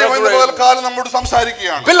 ദൈവം ഇന്ന് brethren. പകൽക്കാലം നമ്മോട്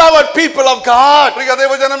സംസാരിക്കുകയാണ്. Beloved people of God, പ്രിയ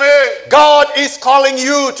ദൈവജനമേ, God is calling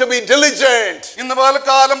you to be diligent. ഇന്ന്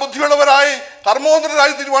പകൽക്കാലം ബുദ്ധിയുള്ളവരായി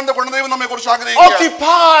കർമ്മോന്നതരായി തീരുവാൻ ദൈവം നമ്മെ കുറിച്ച് ആഗ്രഹിക്കുകയാണ്.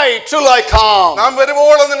 Occupy till I come. നാം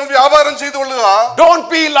വരുവോളം നിങ്ങൾ വ്യാപാരം ചെയ്തുകൊള്ളുക. Don't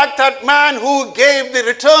be like that man who gave the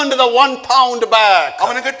return to the 1 pound back.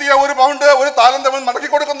 അവന് കിട്ടിയ ഒരു പൗണ്ട് ഒരു താലന്ത് അവൻ മടക്കി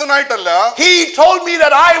കൊടുക്കുന്നതിനായിട്ടല്ല. He told me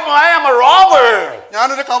that I am a robber.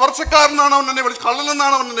 ഞാനൊരു കവർച്ചക്കാരനാണ് അവൻ എന്നെ വിളിച്ചത്.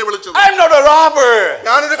 കള്ളനെന്നാണ് അവൻ എന്നെ വിളിച്ചത്. I am not a robber.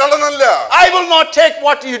 ഞാനൊരു കള്ളനല്ല. I will not take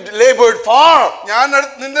what you labored for.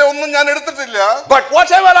 നിന്റെ ഒന്നും ഞാൻ എടുത്തിട്ടില്ല. But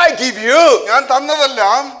whatever I give you, ഞാൻ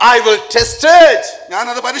തന്നതെല്ലാം I will test it. ഞാൻ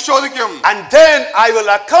അത് പരിശോധിക്കും. And then I will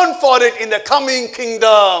account for it in the coming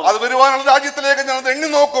kingdom. അത് വരുവാനുള്ള രാജ്യത്തിലേക്ക് ഞാൻ അത് എണ്ണി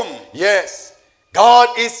നോക്കും. Yes, God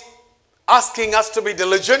is asking us to be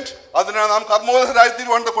diligent. അതിനാൽ നാം കർമ്മോദരായി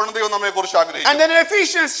തീരുവാൻ ദൈവം നമ്മെ കുറിച്ച് ആഗ്രഹിക്കുന്നു. And then in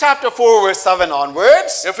Ephesians chapter 4 verse 7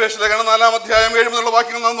 onwards, എഫേസ്യ ലേഖനം 4 അധ്യായം 7 മുതലുള്ള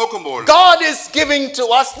വാക്യങ്ങൾ നാം നോക്കുമ്പോൾ God is giving to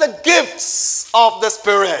us the gifts of the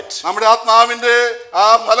Spirit. നമ്മുടെ ആത്മാവിന്റെ ആ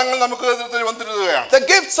ഫലങ്ങൾ നമുക്ക് ദൈവം തരുകയാണ്. The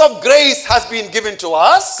gifts of grace has been given to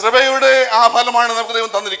us, കൃപയുടെ ആ ഫലമാണ് നമുക്ക്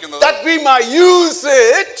ദൈവം തന്നിരിക്കുന്നത്. that we might use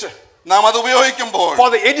it നാം അത് ഉപയോഗിക്കുമ്പോൾ for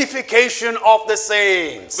the edification of the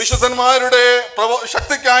saints. വിശുദ്ധന്മാരുടെ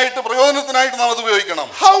ശക്തിക്കായിട്ട് പ്രയോജനത്തിനായിട്ട് നാം അത് ഉപയോഗിക്കണം.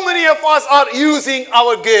 How many of us are using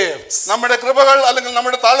our gifts? നമ്മുടെ കൃപകൾ അല്ലെങ്കിൽ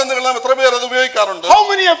നമ്മുടെ താലന്തുകൾ നാം എത്ര പേർ അത് ഉപയോഗിക്കാറുണ്ട്? How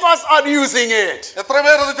many of us are using it? എത്ര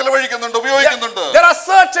പേർ അത് ചെലവഴിക്കുന്നുണ്ട്, ഉപയോഗിക്കുന്നുണ്ട്? There are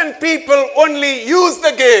certain people only use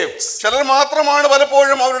the gifts. ചിലർ മാത്രമാണ്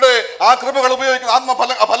പലപ്പോഴും അവരുടെ ആ കൃപകൾ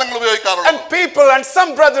ഉപയോഗിക്കുന്നത്, ഫലങ്ങൾ ഉപയോഗിക്കാറുണ്ട്. And people and some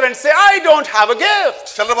brethren say, I don't have a gift.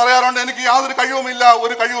 ചിലർ പറയാറുണ്ട്, എനിക്ക് യാതൊരു കഴിവുമില്ല,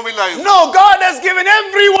 ഒരു കഴിവുമില്ല. No, God has given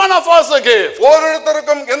every one of us a gift.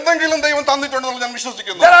 ഓരോരുത്തർക്കും എന്തെങ്കിലും ദൈവം തന്നിട്ടുണ്ടെന്ന് ഞാൻ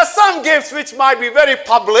വിശ്വസിക്കുന്നു. There are some gifts which might be very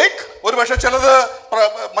public. ഒരുപക്ഷെ ചിലത്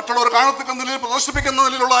മറ്റുള്ളവർ കാണത്തക്ക നിലയിൽ പ്രദർശിപ്പിക്കുന്ന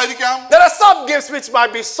നിലയിലുള്ളതായിരിക്കാം. There are some gifts which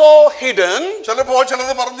might be so hidden. ചിലപ്പോൾ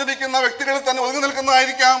ചിലത് പറഞ്ഞിരിക്കുന്ന വ്യക്തികളിൽ തന്നെ ഒതുങ്ങി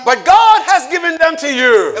നിൽക്കുന്നതായിരിക്കാം. But God has given them to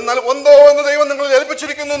you. എന്നാൽ ഒന്നോ എന്ന് ദൈവം നിങ്ങളിൽ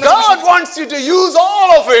ഏൽപ്പിച്ചിരിക്കുന്നു. God wants you to use all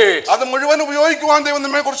of it. അത് മുഴുവൻ ഉപയോഗിക്കുവാൻ ദൈവം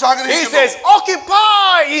നമ്മെ കുറിച്ച് He ആഗ്രഹിക്കുന്നു. says,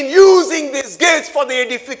 occupy in using these gifts for the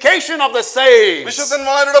edification of the saints.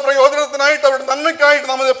 വിശുദ്ധന്മാരുടെ പ്രയോജനത്തിനായിട്ട് അവരുടെ നന്മയ്ക്കായിട്ട്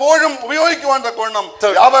നാം എപ്പോഴും ഉപയോഗിക്കുവാൻ തക്കവണ്ണം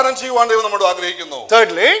വ്യാപാരം ചെയ്യുവാൻ ദൈവം നമ്മോട് ആഗ്രഹിക്കുന്നു.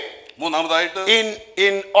 Thirdly, മൂന്നാമതായിട്ട്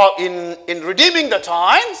in redeeming the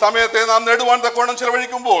time, സമയത്തെ നാം നേടുവാൻ തക്കവണ്ണം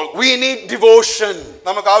ചെലവഴിക്കുമ്പോൾ we need devotion.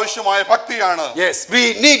 നമുക്ക് ആവശ്യമായ ഭക്തിയാണ്. Yes, we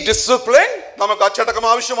need discipline. നമുക്ക് അച്ചടക്കം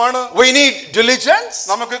ആവശ്യമാണ്. We need diligence.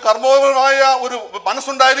 നമുക്ക് കർമ്മപരമായ ഒരു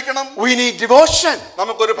മനസ്സുണ്ടായിരിക്കണം. We need devotion.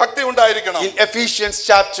 നമുക്കൊരു ഭക്തി ഉണ്ടായിരിക്കണം. In Ephesians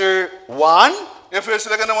chapter 1, എഫേസ്യ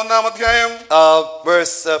ലേഖനം 1 അധ്യായം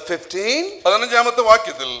verse 15, 15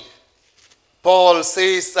 വാക്യത്തിൽ Paul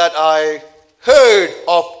says that I heard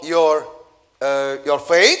of your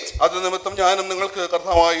faith. അത് നിമിത്തം ഞാനും നിങ്ങൾക്ക്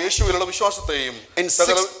കർത്താവായ യേശുവിലുള്ള വിശ്വാസത്തെയും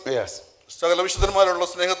സകല വിശുദ്ധന്മാരുള്ള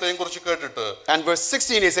സ്നേഹത്തെയും കുറിച്ച് കേട്ടിട്ട്. And verse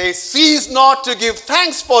 16 it says, cease not to give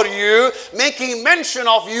thanks for you, making mention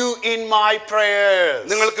of you in my prayers.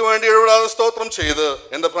 നിങ്ങൾക്ക് വേണ്ടി ഇടപെടാതെ സ്തോത്രം ചെയ്ത്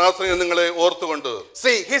എന്റെ പ്രാർത്ഥനയിൽ നിങ്ങളെ ഓർത്തുകൊണ്ട്.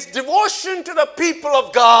 See, his devotion to the people of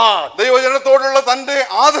God. ദൈവജനത്തോടുള്ള തന്റെ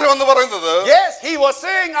ആദരവ് എന്ന് പറയുന്നത്, yes, he was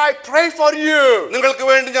saying, I pray for you. നിങ്ങൾക്ക്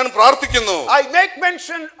വേണ്ടി ഞാൻ പ്രാർത്ഥിക്കുന്നു. I make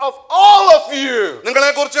mention of all of you.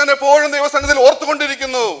 നിങ്ങളെ കുറിച്ച് ഞാൻ എപ്പോഴും ദൈവസന്നിധിയിൽ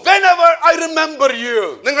ഓർത്തുകൊണ്ടിരിക്കുന്നു. Whenever I remember you.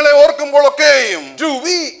 നിങ്ങളെ ഓർക്കുമ്പോൾ do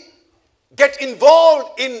we get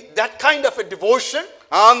involved in that kind of a devotion?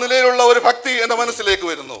 ആ നിലയിലുള്ള ഒരു ഭക്തി എന്റെ മനസ്സിലേക്ക്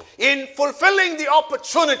വരുന്നു. In fulfilling the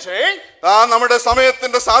opportunity, നമ്മുടെ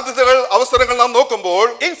സമയത്തിന്റെ സാധ്യതകൾ അവസരങ്ങൾ നാം നോക്കുമ്പോൾ,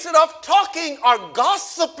 instead of talking or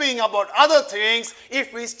gossiping about other things, if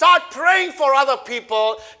we start praying for other people,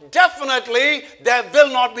 definitely there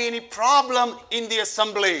will not be any problem in the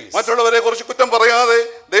assemblies. മറ്റുള്ളവരെ കുറിച്ച് കുറ്റം പറയാതെ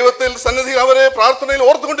ദൈവത്തിൽ സന്നിധിയിൽ അവരെ പ്രാർത്ഥനയിൽ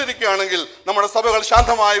ഓർത്തുകൊണ്ടിരിക്കുകയാണെങ്കിൽ നമ്മുടെ സഭകൾ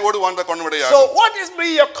ശാന്തമായി ഓടുവാൻ തക്കവണ്ണമിടയാകും. So what is be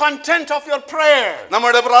your content of your prayer?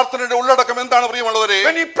 നമ്മുടെ പ്രാർത്ഥനയുടെ ഉള്ളടക്കം എന്താണ് പ്രിയമുള്ളവരെ?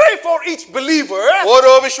 When you pray for each believer,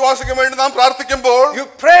 ഓരോ വിശ്വാസിക്കും വേണ്ടി നാം പ്രാർത്ഥിക്കുമ്പോൾ you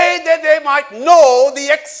pray that they might know the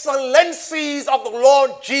excellencies of the Lord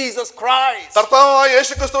Jesus Christ. കർത്താവായ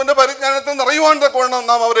യേശുക്രിസ്തുവിന്റെ പരിജ്ഞാനത്തിൽ നിറയുവാൻ തക്കവണ്ണം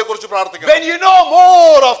നാം അവരെ കുറിച്ച് പ്രാർത്ഥിക്കണം. When you know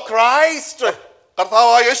more of Christ,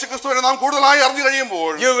 കർത്താവായ യേശുക്രിസ്തുവിനെ നാം കൂടുതലായി അറിഞ്ഞു കഴിയുമ്പോൾ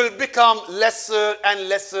you will become lesser and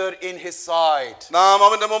lesser in his sight. നാം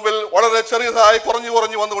അവന്റെ മുമ്പിൽ വളരെ ചെറിയതായി കുറഞ്ഞു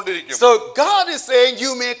വന്നുകൊണ്ടിരിക്കും. So God is saying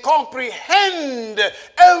you may comprehend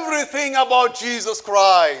everything about Jesus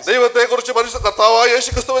Christ. ദൈവത്തെക്കുറിച്ച് പരിശുദ്ധ കർത്താവായ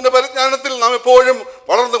യേശുക്രിസ്തുവിന്റെ പരിജ്ഞാനത്തിൽ നാം എപ്പോഴും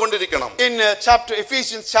വളർന്നുകൊണ്ടിരിക്കണം. In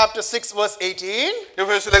Ephesians chapter 6 verse 18,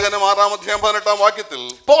 എഫേസ്യ ലേഖനം 6-ാം അധ്യായം 18-ാം വാക്യത്തിൽ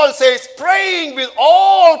Paul says, praying with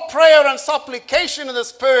all prayer and supplication in the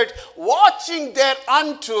Spirit, watching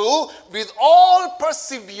thereunto with all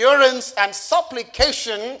perseverance and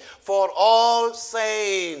supplication for all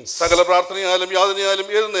saints. സകല പ്രാർത്ഥനയാലും യാതനയാലും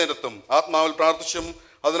ഏതു നേരത്തും ആത്മാവിൽ പ്രാർത്ഥിച്ചും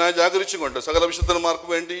അതിനായി ജാഗരിച്ചുകൊണ്ട് സകല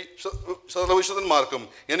വിശുദ്ധന്മാർക്കും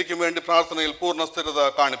എനിക്കും വേണ്ടി പ്രാർത്ഥനയിൽ പൂർണ്ണ സ്ഥിരത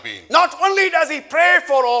കാണിപ്പീൻ. Not only does he pray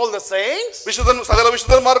for all the saints, സകല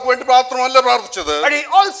വിശുദ്ധന്മാർക്ക് വേണ്ടി പ്രാർത്ഥനയല്ല പ്രാർത്ഥിച്ചത്, but he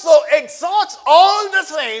also exhorts all the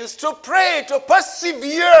saints to pray, to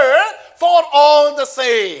persevere for all the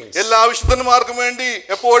saints. എല്ലാ വിശുദ്ധന്മാർക്കും വേണ്ടി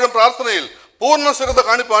എപ്പോഴും പ്രാർത്ഥനയിൽ പൂർണ്ണ സ്ഥിരത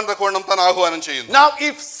കാണിപ്പാൻ തക്കവണ്ണം താൻ ആഹ്വാനം ചെയ്യുന്നു. Now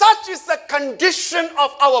if such is the condition of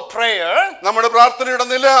our prayer, നമ്മുടെ പ്രാർത്ഥനയുടെ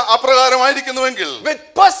നില അപ്രകാരമായിരിക്കുന്നുവെങ്കിൽ, with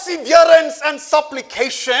perseverance and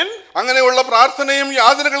supplication, അങ്ങനെയുള്ള പ്രാർത്ഥനയും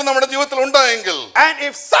യാതനകളും നമ്മുടെ ജീവിതത്തിൽ ഉണ്ടായെങ്കിൽ, and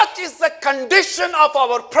if such is the condition of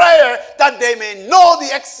our prayer that they may know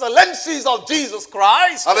the excellencies of Jesus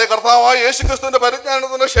Christ, അതേ കർത്താവായ യേശുക്രിസ്തുവിന്റെ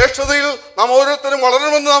പരിജ്ഞാനത്തിന്റെ ശ്രേഷ്ഠതയിൽ നാം ഓരോരുത്തരും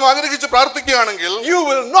വളരണമെന്ന് നാം ആഗ്രഹിച്ച് പ്രാർത്ഥിക്കുകയാണെങ്കിൽ, you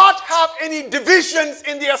will not have any divisions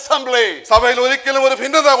in the assembly, സഭയിൽ ഒരിക്കലും ഒരു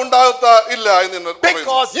ഭിന്നത ഉണ്ടാകത്തില്ല എന്ന്,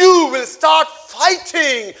 because you will start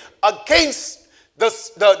fighting against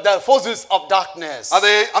the forces of darkness.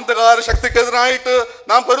 അതേ അന്ധകാര ശക്തിക്കെതിരായിട്ട്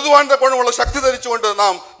നാം പൊരുതുവാൻ തക്കവണ്ണമുള്ള ശക്തി ധരിച്ചുകൊണ്ട്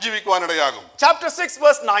നാം ജീവിക്കുവാനിടയാകും. Chapter 6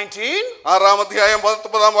 verse 19, 6-ാം അധ്യായം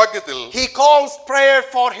 19-ാം വാക്യത്തിൽ he calls prayer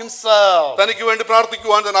for himself. തനിക്ക് വേണ്ടി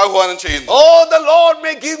പ്രാർത്ഥിക്കുവാൻ താൻ ആഹ്വാനം ചെയ്യുന്നു. Oh, the Lord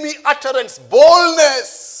may give me utterance,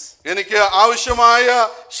 boldness. എനിക്ക് ആവശ്യമായ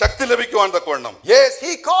ശക്തി ലഭിക്കുവാൻ തക്കവണ്ണം. Yes,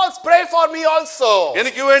 he calls pray for me also.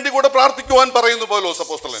 എനിക്ക് വേണ്ടി കൂടെ പ്രാർത്ഥിക്കുവാൻ പറയുന്നു പൗലോസ്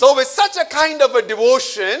അപ്പോസ്തലൻ. So with such a kind of a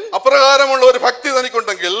devotion, അപ്രകാരമുള്ള ഒരു ഭക്തി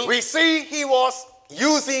തനിക്കുണ്ടെങ്കിൽ, we see he was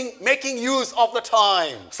making use of the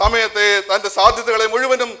time. സമയത്തെ തന്റെ സാധ്യതകളെ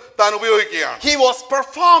മുഴുവനും താൻ ഉപയോഗിക്കുകയാണ്. He was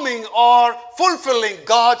performing or fulfilling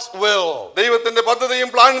God's will. ദൈവത്തിന്റെ പദ്ധതിയും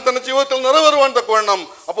പ്ലാനും തന്റെ ജീവിതത്തിൽ നിറവേറുവാൻ തക്കവണ്ണം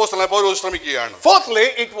അപ്പോസ്തലൻ പൗലോസ് ശ്രമിക്കുകയാണ്. Fourthly,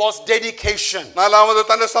 it was dedication. നാലാമത്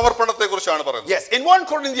തന്റെ സമർപ്പണത്തെ കുറിച്ചാണ് പറയുന്നത്. Yes, in 1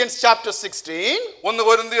 Corinthians chapter 16, 1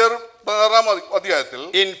 കൊരിന്ത്യർ 16-ാം അധ്യായത്തിൽ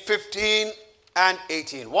in 15 and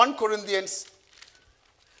 18. 1 Corinthians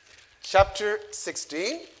chapter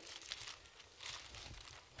 16,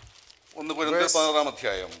 1 കൊരിന്ത്യർ 16-ാം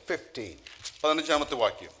അധ്യായം 15. 15-ാമത്തെ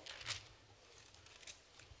വാക്യം.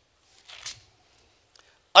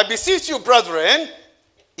 I beseech you, brethren,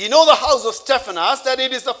 you know the house of Stephanas, that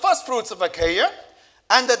it is the first fruits of Achaia,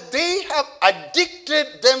 and that they have addicted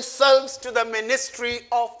themselves to the ministry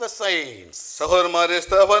of the saints. സഹോദരന്മാരെ,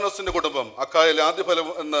 സ്തെഫാനോസിന്റെ കുടുംബം അക്കായിലെ ആദ്യഫലം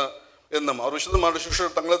എന്നും അവർ വിശുദ്ധന്മാരുടെ ശുശ്രൂഷ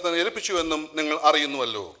തങ്ങളെ തന്നെ ഏൽപ്പിച്ചു എന്നും നിങ്ങൾ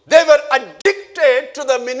അറിയുന്നുവല്ലോ. They were addicted to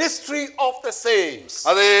the ministry of the saints.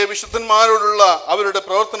 അതേ വിശുദ്ധന്മാരോടുള്ള അവരുടെ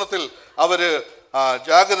പ്രവർത്തനത്തിൽ അവര്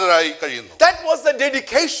ജാഗരരായി കഴിയുന്നു. That was the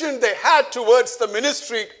dedication they had towards the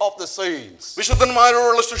ministry of the saints.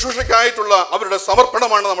 വിശുദ്ധന്മാരോടുള്ള ശുശ്രൂഷയ്ക്കായിട്ടുള്ള അവരുടെ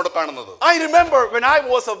സമർപ്പണമാണ് നമ്മൾ കാണുന്നത്. I remember when I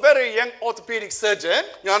was a very young orthopedic surgeon,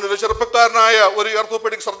 ഞാനൊരു ചെറുപ്പക്കാരനായ ഒരു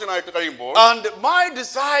ഓർത്തോപെഡിക് സർജനായിട്ട് കഴിയുമ്പോൾ, and my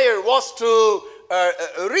desire was to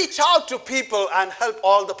reach out to people and help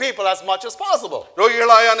all the people as much as possible.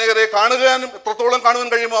 രോഗികളായ അനേകരെ കാണുവാനും എത്രത്തോളം കാണുവാൻ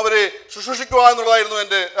കഴിയുമോ അവരെ ശുശ്രൂഷിക്കുക എന്നുള്ളതായിരുന്നു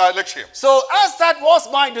എന്റെ ലക്ഷ്യം. So as that was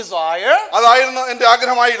my desire, അതായിരുന്നു എന്റെ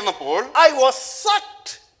ആഗ്രഹമായിരുന്നപ്പോൾ, I was sucked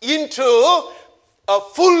into a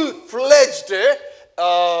full-fledged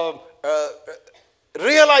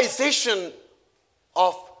realization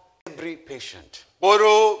of every patient.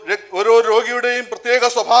 ഓരോ രോഗിയുടെയും പ്രത്യേക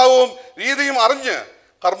സ്വഭാവവും രീതിയും അറിഞ്ഞ്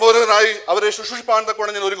കർമ്മോരനായി അവരെ ശുശ്രൂഷിപ്പാൻ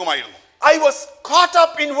തക്കവണ്ണം ഞാൻ ഒരുങ്ങുമായിരുന്നു. I was caught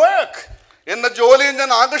up in work. എന്റെ ജോലിയിൽ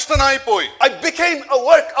ഞാൻ ആകൃഷ്ടനായി പോയി. I became a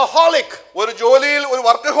workaholic. ഒരു ജോലിയിൽ ഒരു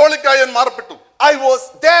വർക്കഹോളിക്കായി ഞാൻ മാറപ്പെട്ടു. I was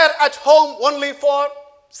there at home only for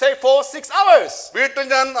say 4-6 hours. വീട്ടിൽ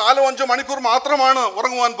ഞാൻ 4-5 മണിക്കൂർ മാത്രമാണ്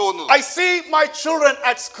ഉറങ്ങുവാൻ പോകുന്നത്. I see my children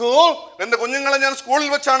at school. എന്റെ കുഞ്ഞുങ്ങളെ ഞാൻ സ്കൂളിൽ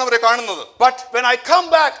വെച്ചാണ് അവരെ കാണുന്നത്. But when I come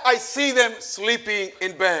back, I see them sleeping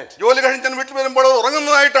in bed. ജോലി കഴിഞ്ഞ് ഞാൻ വീട്ടിൽ വരുമ്പോൾ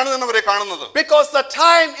ഉറങ്ങുന്നതായിട്ടാണ് ഞാൻ അവരെ കാണുന്നത്. Because the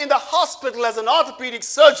time in the hospital as an orthopedic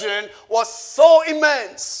surgeon was so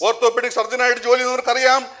immense. Orthopaedic സർജനായിട്ട് ജോലി ചെയ്യുന്നവർക്ക്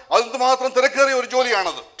അറിയാം, അതുമാത്രം തിരക്കേറിയ ഒരു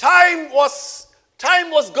ജോലിയാണത്.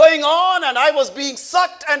 Time was going on and I was being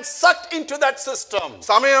sucked into that system.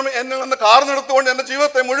 സമയം എന്നിൽ നിന്ന് കാർന്നെടുത്തുകൊണ്ട് എന്റെ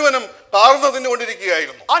ജീവിതത്തെ മുഴുവനും കാർന്നു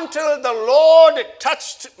തിന്നുകൊണ്ടിരിക്കുകയായിരുന്നു. Until the Lord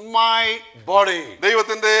touched my body.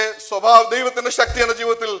 ദൈവത്തിന്റെ ശക്തി എന്റെ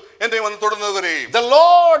ജീവിതത്തിൽ എന്നെ വന്ന് തൊടുന്നതുവരെയും. The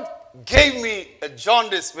Lord gave me a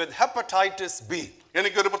jaundice with hepatitis B.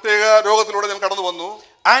 എനിക്കൊരു പ്രത്യേക രോഗത്തിലൂടെ ഞാൻ കടന്നു വന്നു.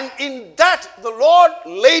 And in that the Lord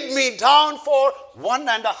laid me down for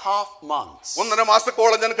 1.5 months. 1.5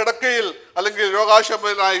 മാസത്തോളം ഞാൻ കിടക്കയിൽ അല്ലെങ്കിൽ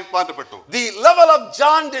രോഗാശയനായി മാറ്റപ്പെട്ടു. The level of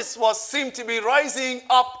jaundice seemed to be rising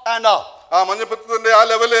up and up. ആ മഞ്ഞപ്പിത്തത്തിന്റെ ആ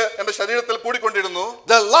ലെവല് എന്റെ ശരീരത്തിൽ കൂടിക്കൊണ്ടിരുന്നു.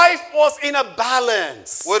 The life was in a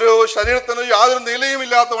balance. ഒരു ശരീരത്തിന് യാതൊരു നിലയും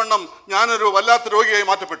ഇല്ലാത്തവണ്ണം ഞാനൊരു വല്ലാത്ത രോഗിയായി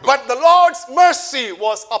മാറ്റപ്പെട്ടു. But the Lord's mercy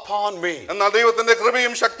was upon me. എന്നാൽ ദൈവത്തിന്റെ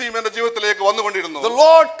കൃപയും ശക്തിയും എന്റെ ജീവിതത്തിലേക്ക് വന്നുകൊണ്ടിരുന്നു. The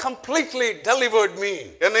Lord completely delivered me.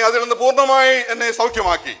 എന്നെ അതിൽ നിന്ന് പൂർണ്ണമായി എന്നെ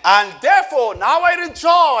സൗഖ്യമാക്കി. And therefore now I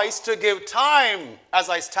rejoice to give time as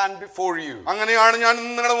I stand before you. അങ്ങനെയാണ് ഞാൻ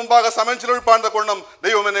നിങ്ങളുടെ മുമ്പാകെ സമയം ചിലവഴിപ്പാൻ തക്കവണ്ണം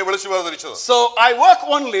ദൈവം എന്നെ വിളിച്ചു വേർതിരിച്ചത്. So I work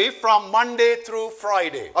only from Monday through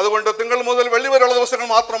Friday. അതുകൊണ്ട് തിങ്കൾ മുതൽ വെള്ളി വരെയുള്ള ദിവസങ്ങൾ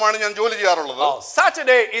മാത്രമാണ് ഞാൻ ജോലി ചെയ്യാറുള്ളത്.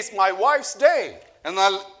 Saturday is my wife's day.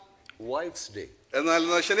 എന്നാൽ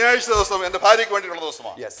ശനിയാഴ്ച ദിവസം എന്റെ ഭാര്യയ്ക്ക് വേണ്ടിയുള്ള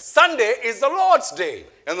ദിവസമാണ്. Yes, Sunday is the Lord's day.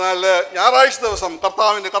 എന്നാൽ ഞായറാഴ്ച ദിവസം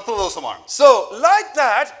കർത്താവിന്റെ കർത്തൃ ദിവസമാണ്. So like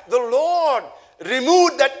that the Lord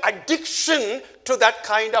removed that addiction to that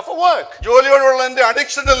kind of a work. ജോലിയോടുള്ള എന്റെ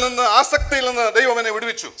അഡിക്ഷനിൽ നിന്ന് ആസക്തിയിൽ നിന്ന് ദൈവം എന്നെ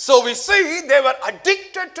വിടുവിച്ചു. So we see they were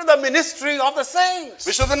addicted to the ministry of the saints.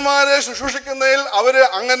 വിശുദ്ധന്മാരെ ശുശ്രൂഷിക്കുന്നതിൽ അവര്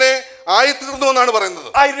അങ്ങനെ ആയിത്തീർന്നു എന്നാണ് പറയുന്നത്.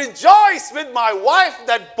 I rejoice with my wife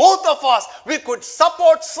that both of us we could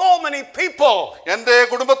support so many people. എന്റെ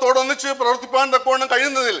കുടുംബത്തോട് ഒന്നിച്ച് പ്രവർത്തിപ്പാൻ തക്കവണ്ണം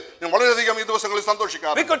കഴിയുന്നതിൽ ഞാൻ വളരെയധികം ഈ ദിവസങ്ങളിൽ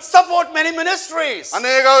സന്തോഷിക്കാറുണ്ട്. We could support many ministries.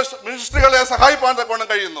 അനേക മിനിസ്ട്രികളെ സഹായിപ്പാൻ തക്കവണ്ണം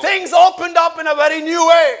കഴിയുന്നു. Things opened up in a very new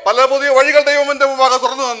way. പല പുതിയ വഴികൾ ദൈവം എന്റെ മുമ്പാകെ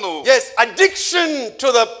തുറന്നു തന്നു. Yes, addiction to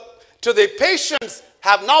the patients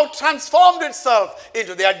have now transformed itself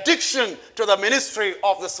into the addiction to the ministry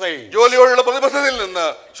of the saints. ജോലിയോടുള്ള പ്രതിബദ്ധതയിൽ നിന്ന്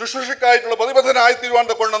ശുശ്രൂഷയ്ക്കായിട്ടുള്ള പ്രതിബദ്ധനായി തീരുവാൻ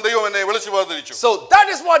തക്കവണ്ണം ദൈവം എന്നെ വിളിച്ചു വേർതിരിച്ചു. So that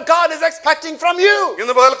is what God is expecting from you.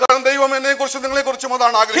 ഇന്ന് പകൽക്കാലം ദൈവം എന്നെക്കുറിച്ചും നിങ്ങളെക്കുറിച്ചും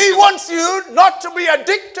അതാണ് ആഗ്രഹിക്കുന്നത്. He wants you not to be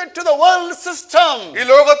addicted to the world system.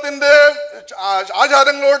 ഈ ലോകത്തിന്റെ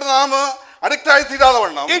ആചാരങ്ങളോട് നാം അഡിക്റ്റ് ആയി തീരാതെ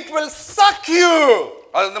വണ്ണം It will suck you.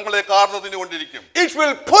 അത് നിങ്ങളെ കാർന്നു തിന്നുകൊണ്ടിരിക്കും. It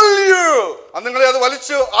will pull you. അത് നിങ്ങളെ അത്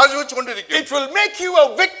വലിച്ചു ആശ്വസിച്ചുകൊണ്ടിരിക്കും. It will make you a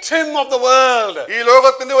victim of the world. ഈ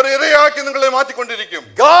ലോകത്തിന്റെ ഒരു ഇരയാക്കി നിങ്ങളെ മാറ്റിക്കൊണ്ടിരിക്കും.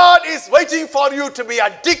 God is waiting for you to be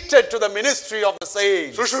addicted to the ministry of the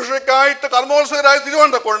saints. ശുശ്രൂഷയ്ക്കായിട്ട് കർമ്മോത്സുകരായി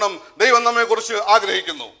തീരുവാൻ തക്കവണ്ണം ദൈവം നമ്മെക്കുറിച്ച്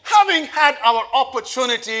ആഗ്രഹിക്കുന്നു. Having had our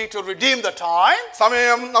opportunity to redeem the time,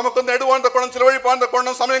 സമയം നമുക്ക് നേടുവാൻ തക്കവണ്ണം ചിലവഴിപ്പാൻ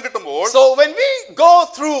തക്കവണ്ണം സമയം കിട്ടുമ്പോൾ, so when we go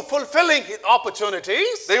through fulfilling his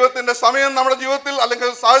opportunities, ദൈവത്തിന്റെ സമയം നമ്മുടെ ജീവിതത്തിൽ അല്ലെങ്കിൽ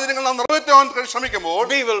സാഹചര്യങ്ങൾ നാം നിറവേറ്റാൻ ശ്രമിക്കുമ്പോൾ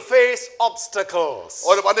we will face obstacles.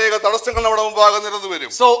 ഒരു അനേക തടസ്സങ്ങൾ നമ്മുടെ മുമ്പാകെ നിരന്നു വരും.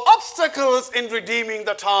 So obstacles in redeeming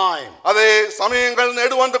the time. അതേ സമയങ്ങൾ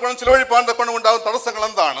നേടുവാൻ തക്കവണ്ണം ചിലവഴിപ്പാൻ തക്കവണ്ണം ഉണ്ടാകുന്ന തടസ്സങ്ങൾ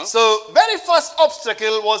എന്താണ്? So very first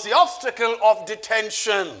obstacle was the obstacle of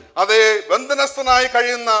detention. അതേ ബന്ധനസ്ഥനായി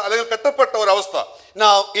കഴിയുന്ന അല്ലെങ്കിൽ കെട്ടപ്പെട്ട ഒരു അവസ്ഥ.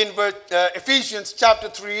 Now in Ephesians chapter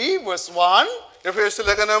 3 verse 1, എഫേസ്യ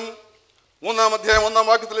ലേഖനം 3-ാം അധ്യായം 1-ാം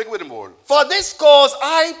വാക്യത്തിലേക്ക് വരുമ്പോൾ, for this cause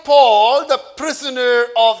I Paul, the prisoner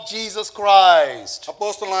of Jesus Christ.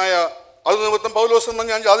 അപ്പോസ്തലനായ അത് നിമിത്തം പൗലോസ് എന്ന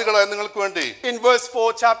ഞാൻ ജാതികളായ നിങ്ങൾക്ക് വേണ്ടി. In verse 4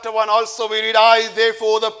 chapter 1 also we read, I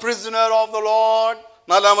therefore the prisoner of the Lord.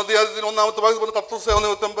 4-ാം അധ്യായത്തിൽ 1-ാമത്തെ വാക്യത്തിൽ കർത്തൃസേവ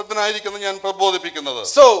നിമിത്തം ബദ്ധനായിരിക്കുന്ന ഞാൻ പ്രബോധിപ്പിക്കുന്നത്.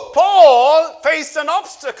 So Paul faced an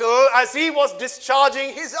obstacle as he was discharging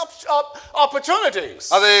his opportunities.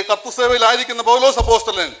 അതെ, കർത്തൃസേവയിലായിരിക്കുന്ന പൗലോസ്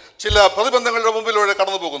അപ്പോസ്തലൻ ചില പ്രതിബന്ധങ്ങളുടെ മുമ്പിലൂടെ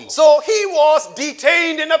കടന്നു പോകുന്നു. So he was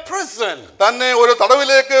detained in a prison. തന്നെ ഒരു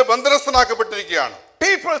തടവിലേക്ക് ബന്ധനസ്ഥനാക്കപ്പെട്ടിരിക്കുകയാണ്.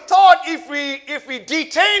 People thought if we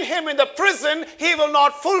detain him in the prison, he will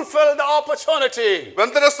not fulfill the opportunity.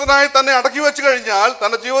 ബന്ധനസ്ഥനായി തന്നെ അടക്കി വെച്ച് കഴിഞ്ഞാൽ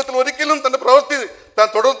തന്റെ ജീവിതത്തിൽ ഒരിക്കലും തന്റെ പ്രവൃത്തി താൻ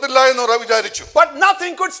തുടർത്തില്ല എന്ന് വിചാരിച്ചു. But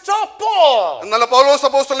nothing could stop Paul. എന്നാൽ പൗലോസ്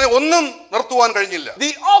അപ്പോസ്തലനെ ഒന്നും നിർത്തുവാൻ കഴിഞ്ഞില്ല.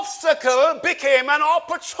 The obstacle became an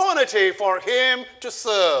opportunity for him to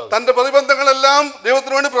serve. തന്റെ പ്രതിബന്ധങ്ങളെല്ലാം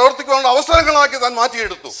ദൈവത്തിന് വേണ്ടി പ്രവർത്തിക്കാനുള്ള അവസരങ്ങളാക്കി താൻ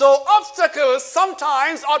മാറ്റിയെടുത്തു. So obstacles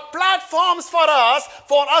sometimes are platforms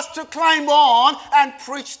for us to climb on and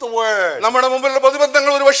preach the word. നമ്മുടെ മുമ്പിലുള്ള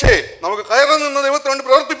പ്രതിബന്ധങ്ങൾ ഒരു പക്ഷേ നമുക്ക് കയറി നിന്ന് ദൈവത്തിന് വേണ്ടി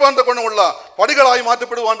പ്രവർത്തിപ്പാൻ തക്കവണ്ണമുള്ള പടികളായി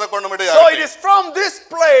മാറ്റപ്പെടുവാൻ തക്കവണ്ണം ഇടയായി. So it is from this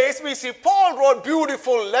place we see Paul wrote beautiful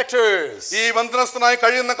beautiful letters. ഈ ബന്ധനസ്ഥനായി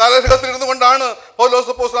കഴിയുന്ന കാലഘട്ടത്തിൽ ഇരുന്നുകൊണ്ടാണ് പൗലോസ്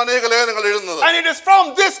അപ്പോസ്തലൻ അനേക ലേഖനങ്ങൾ എഴുതുന്നത്. And it is from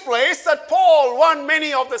this place that Paul won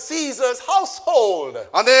many of the Caesar's household.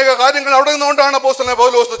 അനേക കാര്യങ്ങൾ അവിടെ നിന്നുകൊണ്ടാണ് അപ്പോസ്തലൻ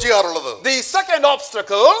പൗലോസ് ചെയ്യാറുള്ളത്. The second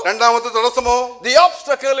obstacle, രണ്ടാമത്തെ തടസ്സമോ, the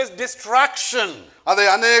obstacle is distraction. അതെ,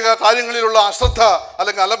 അനേക കാര്യങ്ങളിലുള്ള അശ്രദ്ധ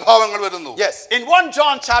അല്ലെങ്കിൽ അലംഭാവങ്ങൾ വരുന്നു. Yes, in 1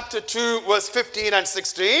 John chapter 2 verse 15 and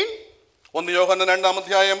 16, 1 യോഹന്നാൻ 2-ാം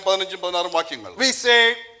അധ്യായം 15-16 വാക്യങ്ങൾ. we say,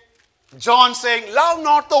 John saying, love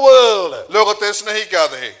not the world, ലോകത്തെ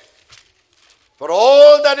സ്നേഹിക്കാതെ, for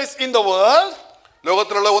all that is in the world,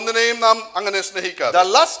 ലോകത്തിലുള്ള ഒന്നിനെയും നാം അങ്ങനെ സ്നേഹിക്കാതെ, the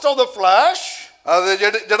lust of the flesh, അത്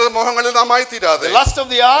ജഡമോഹങ്ങളിൽ നാം ആയിത്തീരാതെ, the lust of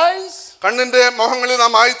the eyes, കണ്ണിന്റെ മോഹങ്ങളിൽ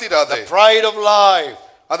നാം ആയിത്തീരാതെ, the pride of life.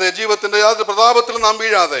 അതെ, ജീവിതത്തിന്റെ യാതൊരു പ്രതാപത്തിൽ നാം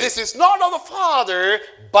വീഴാതെ. This is not of the Father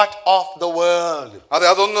but of the world. അതെ,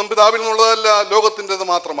 അതൊന്നും പിതാവിൽ നിന്നുള്ളതല്ല, ലോകത്തിൻ്റെത്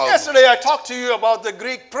മാത്രമാകുന്നു. Yesterday I talked to you about the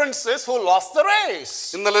Greek princess who lost the race.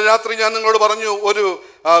 ഇന്നലെ രാത്രി ഞാൻ നിങ്ങളോട് പറഞ്ഞു, ഒരു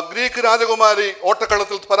ഗ്രീക്ക് രാജകുമാരി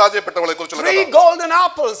ഓട്ടക്കളത്തിൽ പരാജയപ്പെട്ടവളെ കുറിച്ചുള്ള 3 golden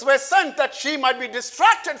apples were sent that she might be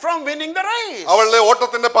distracted from winning the race. അവളുടെ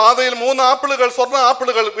ഓട്ടത്തിന്റെ പാതയിൽ 3 ആപ്പിളുകൾ, സ്വർണ്ണ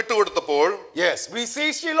ആപ്പിളുകൾ വിട്ടുകൊടുത്തപ്പോൾ, yes, we see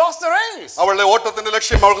she lost the race. അവളുടെ ഓട്ടത്തിന്റെ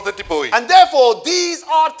ലക്ഷ്യം അവൾക്ക് തെറ്റിപ്പോയി. And therefore these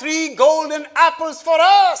are 3 golden apples for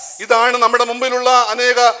us. ഇതാണ് നമ്മുടെ മുമ്പിലുള്ള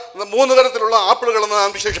അനേക 3 തരത്തിലുള്ള ആപ്പിളുകൾ എന്ന്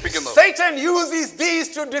നാം വിശേഷിപ്പിക്കുന്നത്. Satan uses these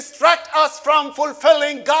to distract us from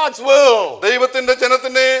fulfilling God's will. ദൈവത്തിന്റെ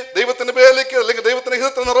ജനത്തിനെ ദൈവത്തിന്റെ പേരിലേക്ക് അല്ലെങ്കിൽ ദൈവത്തിന്റെ ഹിതത്തിൽ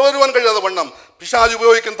നിറവേറുവാൻ കഴിയാതെ വണ്ണം പിശാച്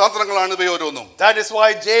ഉപയോഗിക്കുന്ന തന്ത്രങ്ങളാണ് ഇവയോരോന്നും. That is why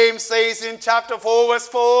James says in chapter 4 verse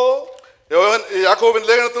 4, യാക്കോബിന്റെ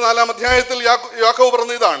ലേഖനത്തിൽ 4-ാം അധ്യായത്തിൽ യാക്കോബ്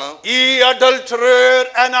പറഞ്ഞ ഇതാണ്, ye adulterer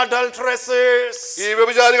and adulteresses, ഈ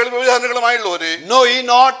വ്യഭിചാരികളും വ്യഭിചാരികളുമായുള്ളവരെ, know ye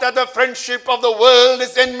not that the friendship of the world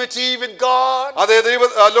is enmity with God? അതേ,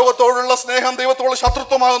 ലോകത്തോടുള്ള സ്നേഹം ദൈവത്തോടുള്ള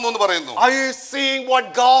ശത്രുത്വമാകുന്നു എന്ന് പറയുന്നു. Are you seeing what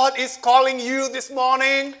God is calling you this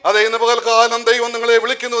morning? അതെ, ഇന്ന് പകൽക്കാലം ദൈവം നിങ്ങളെ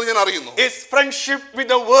വിളിക്കുന്നത് ഞാൻ അറിയുന്നു. Is friendship with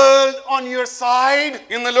the world on your side?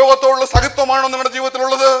 ഇന്ന് ലോകത്തോടുള്ള സഹിത്വമാണോ നിങ്ങളുടെ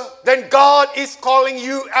ജീവിതത്തിലുള്ളത്? Then God is calling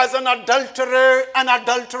you as an adulterer and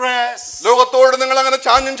adulteress. ലോകത്തോട് നിങ്ങൾ അങ്ങനെ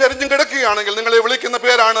ചാഞ്ഞും ചരിഞ്ഞും കിടക്കുകയാണെങ്കിൽ നിങ്ങളെ വിളിക്കുന്ന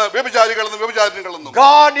പേരാണ് വ്യഭിചാരികളെന്നും വ്യഭിചാരികളെന്നും.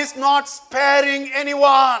 God is not sparing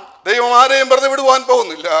anyone. ദൈവം ആരെയും വെറുതെ വിടുവാൻ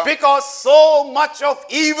പോകുന്നില്ല. Because so much of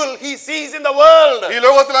evil he sees in the world. ഈ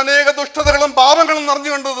ലോകത്തിൽ അനേക ദുഷ്ടതകളും പാപങ്ങളും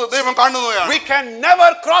നിറഞ്ഞുകൊണ്ട് ദൈവം കാണുന്നതാണ്. We can never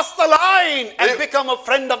cross the line and become a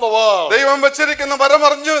friend of the world. ദൈവം വെച്ചിരിക്കുന്ന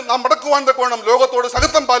വരമറിഞ്ഞ് നാം മടക്കുവാൻ തക്കോണം ലോകത്തോട്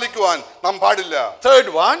സഹിത്വം പാലിക്കുവാൻ നാം പാടില്ല. Third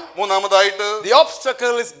one, മൂന്നാമതായിട്ട്, the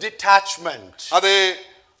obstacle is detachment. അതെ,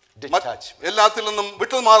 എല്ലാത്തിൽ നിന്നും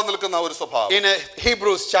വിട്ടുമാറി നിൽക്കുന്ന ഒരു സ്വഭാവം. In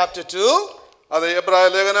Hebrews chapter 2, അതെ, എബ്രായ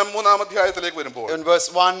ലേഖനം 3-ാം അധ്യായത്തിലേക്ക് വരുമ്പോൾ in verse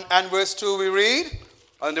 1 and verse 2 we read,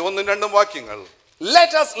 അതിന്റെ 1-2 വാക്യങ്ങൾ,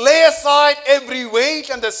 let us lay aside every weight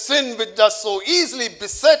and the sin which does so easily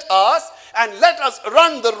beset us, and let us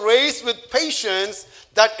run the race with patience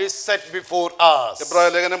that is set before us. എബ്രായ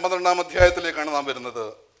ലേഖനം 12-ാം അധ്യായത്തിലേക്കാണ് നാം വരുന്നത്.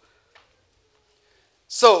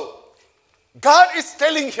 So God is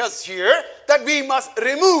telling us here that we must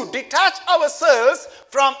detach ourselves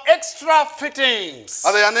from extra fittings.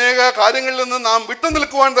 അതെ, അനേക കാര്യങ്ങളിൽ നിന്ന് നാം വിട്ടു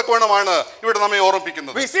നിൽക്കുവാൻ തക്കവണ്ണമാണ് ഇവിടെ നമ്മെ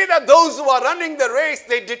ഓർമ്മിപ്പിക്കുന്നത്. We see that those who are running the race,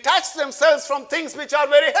 they detach themselves from things which are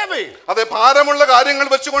very heavy. അതെ, ഭാരമുള്ള കാര്യങ്ങൾ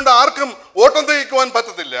വെച്ചുകൊണ്ട് ആർക്കും ഓട്ടം തികയ്ക്കുവാൻ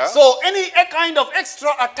പറ്റത്തില്ല. So any kind of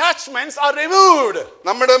extra attachments are removed.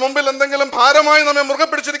 നമ്മുടെ മുമ്പിൽ എന്തെങ്കിലും ഭാരമായി നമ്മെ മുറുകെ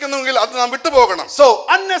പിടിച്ചിരിക്കുന്നുവെങ്കിൽ അത് നാം വിട്ടുപോകണം. So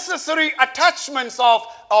unnecessary attachments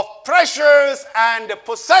of treasures and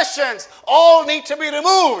possessions all need to be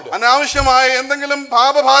removed. അനാവശ്യമായ എന്തെങ്കിലും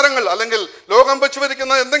പാപഭാരങ്ങൾ അല്ലെങ്കിൽ ലോകം വെച്ച്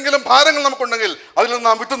വരിക്കുന്ന എന്തെങ്കിലും ഭാരങ്ങൾ നമുക്കുണ്ടെങ്കിൽ അതിൽ നിന്ന്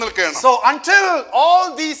നാം വിട്ടു നിൽക്കണം. So until all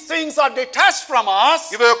these things are detached from us,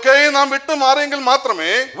 ഇവയൊക്കെ നാം വിട്ടു മാറിയെങ്കിൽ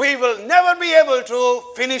മാത്രമേ we will never be able to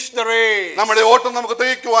finish the race. നമ്മുടെ ഓട്ടം നമുക്ക്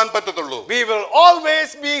തികയ്ക്കുവാൻ പറ്റത്തുള്ളൂ. We will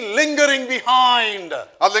always be lingering behind.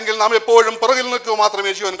 അല്ലെങ്കിൽ നാം എപ്പോഴും പുറകിൽ നിൽക്കുക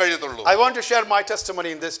മാത്രമേ ചെയ്യാൻ കഴിയത്തുള്ളൂ. I want to share my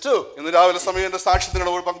testimony in this too. ഇന്ന് രാവിലെ സമയം എന്റെ സാക്ഷി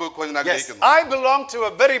നിങ്ങളോട് പങ്കുവെക്കുവാൻ ഞാൻ ആഗ്രഹിക്കുന്നു. I belong to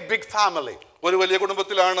a very big family. ഒരു വലിയ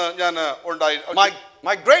കുടുംബത്തിലാണ് ഞാൻ ഉണ്ടായി.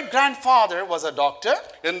 My great grandfather was a doctor.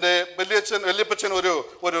 എന്റെ വല്യപ്പച്ചൻ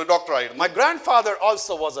ഒരു ഡോക്ടർ ആയിരുന്നു. My grandfather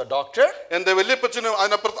also was a doctor. എന്റെ വല്യപ്പച്ചനും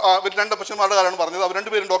അതിനപ്പുറത്ത് 2 അപ്പച്ചന്മാരുടെ കാര്യമാണ് പറഞ്ഞത്. അവർ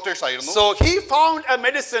രണ്ടുപേരും ഡോക്ടേഴ്സ് ആയിരുന്നു. So he found a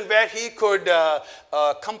medicine where he could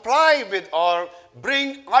comply with or bring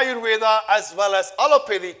Ayurveda as well as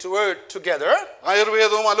allopathy together.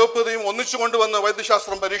 ആയുർവേദവും അലോപ്പതിയും ഒന്നിച്ചു കൊണ്ടുവന്ന്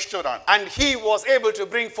വൈദ്യശാസ്ത്രം പരീക്ഷിച്ചവരാണ്. And he was able to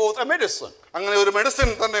bring forth a medicine. അങ്ങനെ ഒരു മെഡിസിൻ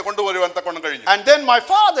തന്നെ കൊണ്ടുവരുവാൻ തക്കവണ്ണം കഴിഞ്ഞു. And then my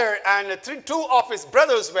father and 2 of his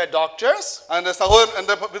brothers were doctors.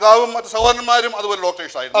 എന്റെ പിതാവും മറ്റു സഹോദരന്മാരും അതുപോലെ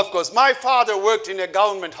ഡോക്ടേഴ്സ് ആയിരുന്നു. Of course, my father worked in a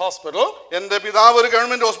government hospital. എന്റെ പിതാവ് ഒരു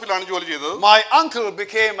ഗവൺമെന്റ് ഹോസ്പിറ്റലാണ് ജോലി ചെയ്തത്. My uncle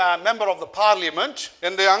became a member of the parliament.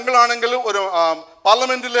 എന്റെ അങ്കിൾ ആണെങ്കിൽ ഒരു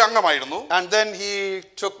പാർലമെന്റിലെ അംഗമായിരുന്നു. And then he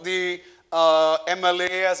took the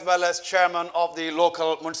MLA as well as chairman of the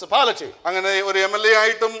local municipality. അങ്ങനെ ഒരു MLA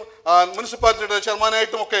ആയിട്ടും മുനിസിപ്പാലിറ്റിയുടെ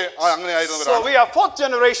ചെയർമാനായിട്ടും ഒക്കെ അങ്ങനെ So ആയിരുന്നവരാണ്. we are fourth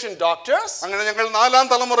generation doctors. അങ്ങനെ ഞങ്ങൾ നാലാം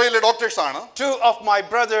തലമുറയിലെ ഡോക്ടേഴ്സ് ആണ്. Two of my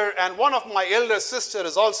brother and one of my elder sister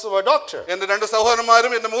is also a doctor. എന്റെ രണ്ട്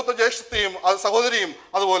സഹോദരന്മാരും എന്റെ മൂത്ത ജ്യേഷ്ഠത്തിയും സഹോദരിയും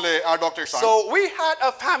അതുപോലെ ആ ഡോക്ടേഴ്സ് ആണ്. So we had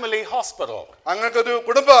a family hospital. അങ്ങനെ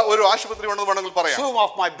ഒരു ആശുപത്രി ഉണ്ടെന്ന് വേണമെങ്കിൽ പറയാം. Two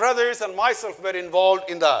of my brothers and myself were involved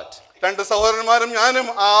in that. രണ്ട് സഹോദരന്മാരും ഞാനും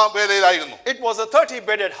ആ വേലയിലായിരുന്നു. It was a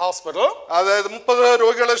 30-bedded hospital. അതായത് 30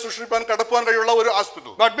 രോഗികളെ ശുശ്രൂഷിക്കാൻ കിടപ്പാൻ കഴിയുള്ള ഒരു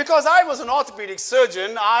hospital. But because I was an orthopedic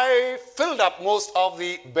surgeon, I filled up most of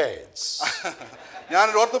the beds. ഞാൻ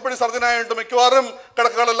ഒരു ഓർത്തോപെഡിക് സർജൻ ആയിട്ട് മിക്കവാറും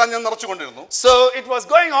കിടക്കകളെല്ലാം ഞാൻ നിറച്ചുകൊണ്ടിരുന്നു. So it was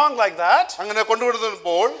going on like that. അങ്ങനെ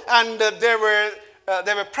കൊണ്ടുവരുമ്പോൾ And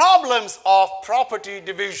there were problems of property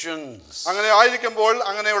divisions. അങ്ങനെ ആയിരിക്കുമ്പോൾ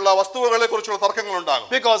അങ്ങനെയുള്ള വസ്തുവകളെ കുറിച്ചുള്ള തർക്കങ്ങൾ ഉണ്ടാകും.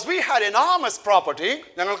 Because we had enormous property.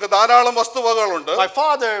 ഞങ്ങൾക്ക് ധാരാളം വസ്തുവകകളുണ്ട്.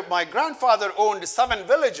 My grandfather owned 7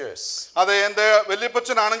 villages. അതെ, എന്റെ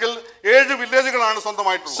വല്യപ്പച്ചനാണെങ്കിൽ 7 വില്ലേജുകളാണ്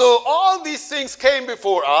സ്വന്തമായിട്ടുള്ളത്. So all these things came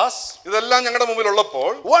before us. ഇതെല്ലാം ഞങ്ങളുടെ മുമ്പിൽ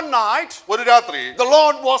ഉള്ളപ്പോൾ one night ഒരു രാത്രി the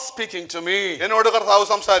Lord was speaking to me. എന്നോട് കർത്താവ്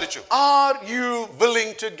സംസാരിച്ചു. Are you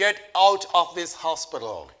willing to get out of this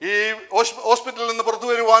hospital? ഈ ഹോസ്പിറ്റലിൽ നിന്ന് പുറത്തു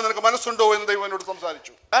വരുവാൻ നിനക്ക് മനസ്സുണ്ടോ എന്ന് ദൈവം എന്നോട്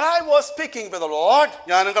സംസാരിച്ചു. And I was speaking with the Lord.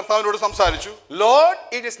 ഞാനും കർത്താവിനോട് സംസാരിച്ചു. Lord,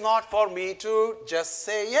 it is not for me to just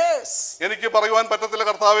say yes. എനിക്ക് പറയുവാൻ പറ്റത്തില്ല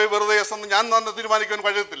കർത്താവേ, വെറുതെ യെസ് എന്ന് ഞാൻ തന്നെ തീരുമാനിക്കാൻ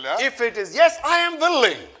കഴിയത്തില്ല. If it is yes, I am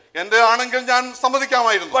willing. എന്റെ ആണെങ്കിൽ ഞാൻ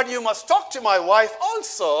സമ്മതിക്കാമായിരുന്നു. But you must talk to my wife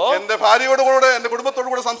also. എന്റെ ഭാര്യയോട് കൂടെ എന്റെ കുടുംബത്തോട്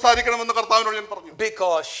കൂടെ സംസാരിക്കണമെന്ന് കർത്താവിനോട് ഞാൻ പറഞ്ഞു.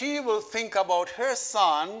 Because she will think about her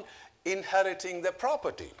son inheriting the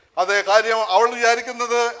property. അതേ കാര്യം അവൾ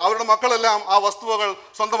വിചാരിക്കുന്നത് അവരുടെ മക്കളെല്ലാം ആ വസ്തുവകൾ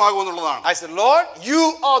സ്വന്തമാകുമെന്നുള്ളതാണ്. I said, Lord, you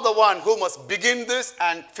are the one who must begin this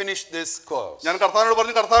and finish this course. ഞാൻ കർത്താവിനോട്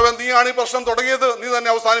പറഞ്ഞു, കർത്താവേ, നീയാണ് ഈ പ്രശ്നം തുടങ്ങിയത്, നീ തന്നെ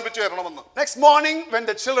അവസാനിപ്പിച്ചു തരണമെന്ന്. Next morning when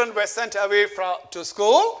the children were sent away to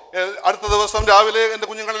school, അടുത്ത ദിവസം രാവിലെ എന്റെ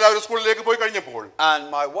കുഞ്ഞുങ്ങളെല്ലാവരും സ്കൂളിലേക്ക് പോയി കഴിഞ്ഞപ്പോൾ and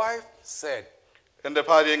my wife said, എന്റെ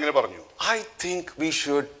ഭാര്യ ഇങ്ങനെ പറഞ്ഞു, I think we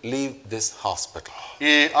should leave this hospital.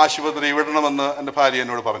 ഈ ആശുപത്രി വിടണമെന്ന് എന്റെ ഭാര്യ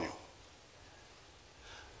എന്നോട് പറഞ്ഞു.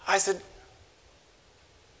 I said,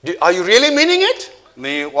 are you really meaning it?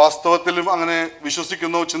 നീ വാസ്തവത്തിലും അങ്ങനെ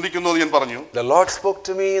വിശ്വസിക്കുന്നു ചിന്തിക്കുന്നു എന്ന് ഞാൻ പറഞ്ഞു. The Lord spoke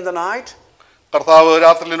to me in the night. കർത്താവ്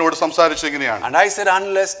രാത്രി എന്നോട് സംസാരിച്ചത് എങ്ങനെയാണ്? And I said,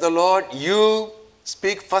 unless the Lord, you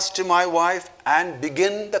speak first to my wife and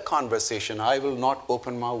begin the conversation, I will not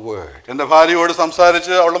open my word. എന്റെ ഭാര്യയോട്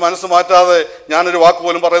സംസാരിച്ച് അവളുടെ മനസ്സ് മാറ്റാതെ ഞാനൊരു വാക്ക്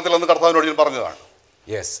പോലും പറയത്തില്ലെന്ന് കർത്താവിനോട് ഞാൻ പറഞ്ഞതാണ്.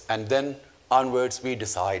 Yes, and then onwards we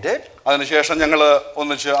decided. അതിനുശേഷം ഞങ്ങൾ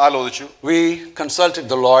ഒന്നിച്ച് ആലോചിച്ചു. We consulted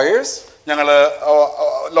the lawyers. ഞങ്ങൾ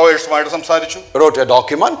ലോയേഴ്സുമായിട്ട് സംസാരിച്ചു. Wrote a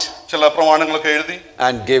document. ചില പ്രമാണങ്ങളൊക്കെ എഴുതി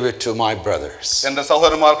and gave it to my brothers. എന്റെ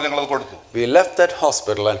സഹോദരന്മാർക്ക് ഞങ്ങൾ അത് കൊടുത്തു. We left that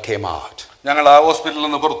hospital and came out. ഞങ്ങൾ ആ ഹോസ്പിറ്റലിൽ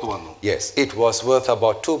നിന്ന് പുറത്തു വന്നു. Yes, it was worth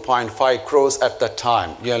about 2.5 crores at that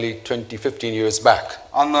time, nearly 15 years back.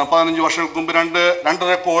 അന്ന് 15 വർഷങ്ങൾക്ക് മുമ്പ്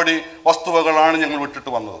 2.5 കോടി വസ്തുവകളാണ് ഞങ്ങൾ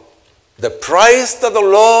വിട്ടിട്ട് വന്നത്. The price that the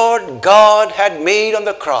Lord God had made on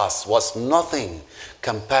the cross was nothing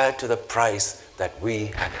compared to the price that we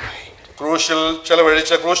had paid. ക്രൂശിൽ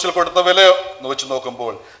ചെലവഴിച്ച ക്രൂശിൽ കൊടുത്ത വില വെച്ച്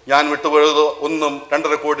നോക്കുമ്പോൾ ഞാൻ വിട്ടുപോയത്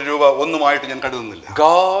 2.5 കോടി രൂപ ഒന്നുമായിട്ട് ഞാൻ കരുതുന്നില്ല.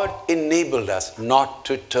 God enabled us not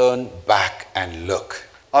to turn back and look.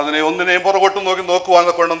 അതിനെ ഒന്നിനെയും പുറകോട്ട് നോക്കുവാൻ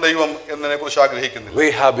കൊണ്ടും ദൈവം എന്നതിനെ കുറിച്ച് ആഗ്രഹിക്കുന്നില്ല.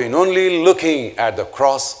 We have been only looking at the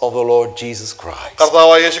cross of the Lord Jesus Christ.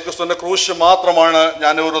 കർത്താവായ യേശുക്രിസ്തുവിന്റെ ക്രൂശ് മാത്രമാണ്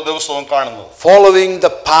ഞാൻ ഓരോ ദിവസവും കാണുന്നത്. Following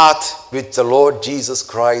the path which the Lord Jesus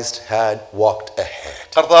Christ had walked ahead.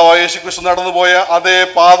 കർത്താവായ യേശുക്രിസ്തു നടന്നുപോയ അതേ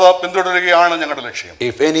പാത പിന്തുടരുകയാണ് ഞങ്ങളുടെ ലക്ഷ്യം.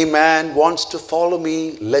 If any man wants to follow me,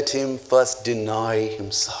 let him first deny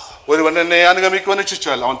himself. ഒരുവൻ എന്നെ അനുഗമിക്കുവാൻ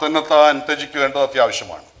ഇച്ഛിച്ചാൽ അവൻ തന്നെത്താൻ ത്യജിക്കേണ്ടത്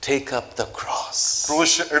അത്യാവശ്യമാണ്. Take up the cross.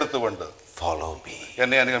 ക്രൂശ് എടുത്തുകൊണ്ട് follow me.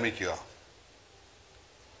 എന്നെ അനുഗമിക്കുക.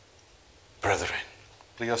 Brethren,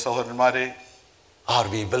 പ്രിയ സഹോദരന്മാരെ, are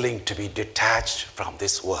we willing to be detached from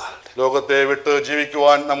this world? ലോകത്തെ വിട്ട്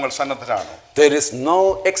ജീവിക്കുവാൻ നമ്മൾ സന്നദ്ധരാണ്. There is no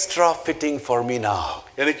extra fitting for me now.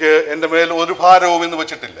 എനിക്ക് എൻ്റെ മേൽ ഒരു ഭാരവും ഇന്ന്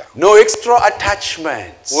വെച്ചിട്ടില്ല. No extra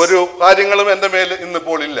attachments. ഒരു കാര്യങ്ങളും എൻ്റെ മേൽ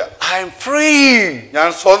ഇന്നിപ്പോൾ ഇല്ല. I am free. ഞാൻ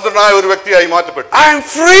സ്വതന്ത്രനായ ഒരു വ്യക്തിയായി മാറ്റപ്പെട്ടു. I am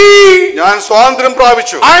free. ഞാൻ സ്വാതന്ത്ര്യം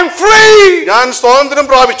പ്രാപിച്ചു. I am free. ഞാൻ സ്വാതന്ത്ര്യം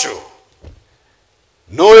പ്രാപിച്ചു.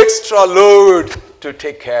 No extra load to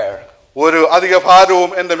take care. ഒരു അധിക ഭാരവും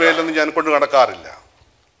എൻ്റെ മേൽ നിന്ന് ഞാൻ കൊണ്ടു നടക്കാറില്ല.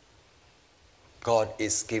 God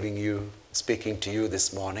is speaking to you this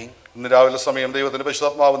morning. ഇന്ന് രാവിലെ സമയം ദൈവത്തിന്റെ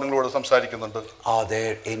പരിശുദ്ധാത്മാവ് നിങ്ങളോട് സംസാരിക്കുന്നുണ്ട്. Are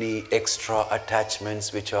there any extra attachments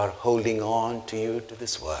which are holding on to you to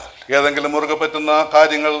this world? ഏതെങ്കിലും മുറുകെ പറ്റുന്ന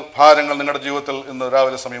കാര്യങ്ങൾ, ഭാരങ്ങൾ നിങ്ങളുടെ ജീവിതത്തിൽ ഇന്ന്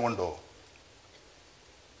രാവിലെ സമയമുണ്ടോ?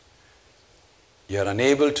 You are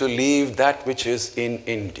unable to leave that which is in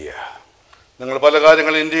India. നിങ്ങൾ പല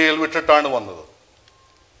കാര്യങ്ങൾ ഇന്ത്യയിൽ വിട്ടിട്ടാണ് വന്നത്.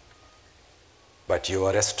 But you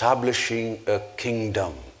are establishing a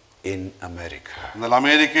kingdom in America. എന്നാൽ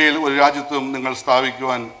അമേരിക്കയിൽ ഒരു രാജ്യത്വം നിങ്ങൾ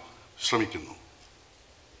സ്ഥാപിക്കുവാൻ ശ്രമിക്കുന്നു.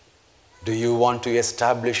 Do you want to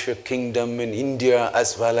establish a kingdom in India as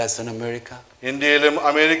well as in America? ഇന്ത്യയിലും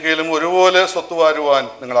അമേരിക്കയിലും ഒരുപോലെ സ്വത്ത് വാരുവാൻ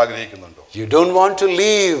നിങ്ങൾ ആഗ്രഹിക്കുന്നുണ്ടോ? You don't want to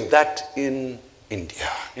leave that in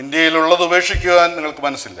India. ഇന്ത്യയിലുള്ളത് ഉപേക്ഷിക്കുവാൻ നിങ്ങൾക്ക്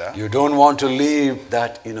മനസ്സില്ല. You don't want to leave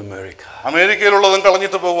that in America. അമേരിക്കയിലുള്ളതും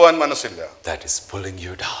കളഞ്ഞിട്ട് പോകുവാൻ മനസ്സില്ല. That is pulling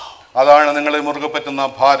you down. അതാണ് നിങ്ങളെ മുറുകെ പറ്റുന്ന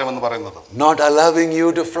ഭാരം എന്ന് പറയുന്നത്. Not allowing you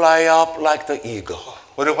to fly up like the eagle.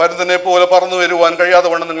 ഒരു പരുന്തിനെ പോലെ പറന്നു വരുവാൻ കഴിയാതെ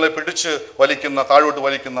വണ്ണം നിങ്ങളെ പിടിച്ച് വലിക്കുന്ന, താഴോട്ട്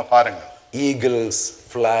വലിക്കുന്ന ഭാരങ്ങൾ. Eagles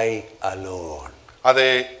fly alone. അതെ,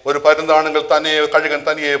 ഒരു പരുന്താണെങ്കിൽ തനിയെ, കഴുകൻ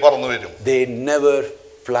തനിയെ പറന്നു വരും. They never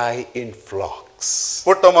fly in flocks.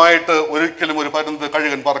 കൂട്ടമായിട്ട് ഒരിക്കലും ഒരു പരുന്ത്,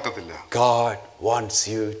 കഴുകൻ പറക്കത്തില്ല. God wants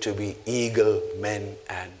you to be eagle men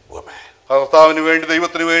and women. കർത്താവിന് വേണ്ടി,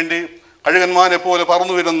 ദൈവത്തിന് വേണ്ടി കഴുകന്മാരെ പോലെ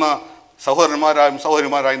പറന്നു വരുന്ന സഹോദരന്മാരായും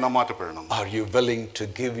സഹോദരിമാരായും നാം മാറ്റപ്പെടണം. Are you willing to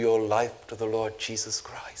give your life to the Lord Jesus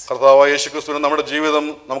Christ? കർത്താവായ യേശുക്രിസ്തുവിന് നമ്മുടെ ജീവിതം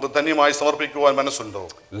നമുക്ക് ധന്യമായി സമർപ്പിക്കുവാൻ മനസ്സുണ്ടോ?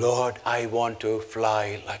 Lord, I want to fly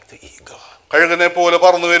like the eagle. കഴുകനെ പോലെ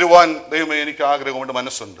പറന്നു വരുവാൻ ദൈവമേ എനിക്ക് ആഗ്രഹമുണ്ട്,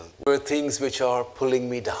 മനസ്സുണ്ട്. There are things which are pulling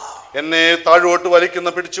me down. എന്നെ താഴോട്ട് വലിക്കുന്ന,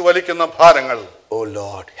 പിടിച്ചു വലിക്കുന്ന ഭാരങ്ങൾ. Oh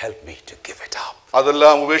Lord, help me to give it up.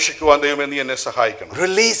 അതെല്ലാം ഉപേക്ഷിക്കുവാൻ ദൈവമേ നീ എന്നെ സഹായിക്കണം.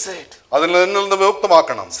 Release it. അതിൽ നിന്ന്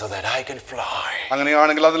മുക്തമാക്കണം. So that I can fly.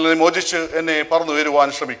 അങ്ങനെയാണെങ്കിൽ അതിൽ നിന്ന് മോചിച്ച് എന്നെ പറന്നു വരുവാൻ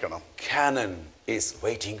ശ്രമിക്കണം. Canaan is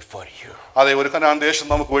waiting for you. അതെ, ഒരു കനാൻ ദേശം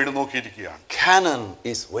നമുക്ക് വേണ്ടി നോക്കിയിരിക്കുകയാണ്. Canaan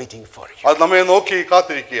is waiting for you. അത് നമ്മെ നോക്കി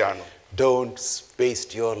കാത്തിരിക്കുകയാണ്. Don't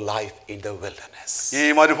waste your life in the wilderness. ഈ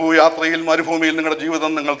മരുഭൂമിയിൽ നിങ്ങളുടെ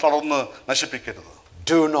ജീവിതം നിങ്ങൾ തളർന്ന് നശിപ്പിക്കരുത്.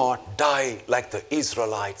 Do not die like the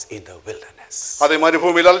Israelites in the wilderness. അതെ,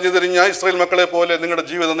 മരുഭൂമിയിൽ അലഞ്ഞു തിരിഞ്ഞ ഇസ്രായേൽ മക്കളെ പോലെ നിങ്ങളുടെ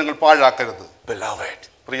ജീവിതം നിങ്ങൾ പാഴാക്കരുത്. Beloved,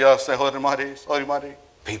 പ്രിയ സഹോദരന്മാരെ, സഹോദരിമാരെ,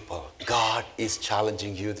 people, God is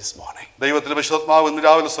challenging you this morning. ദൈവത്തിന്റെ പരിശുദ്ധാത്മാവ് ഇന്ന്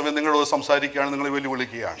രാവിലെ സമയം നിങ്ങളോട് സംസാരിക്കുകയാണ്, നിങ്ങളെ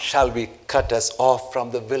വെല്ലുവിളിക്കുകയാണ്. Shall we cut us off from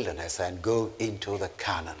the wilderness and go into the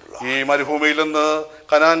Canaan land? ഈ മരുഭൂമിയിൽ നിന്ന്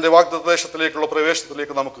കനാന്റെ വാഗ്ദത്ത ദേശത്തിലേക്കുള്ള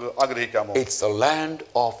പ്രവേശനത്തിലേക്ക് നമുക്ക് ആഗ്രഹിക്കാമോ? It's a land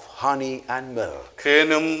of honey and milk.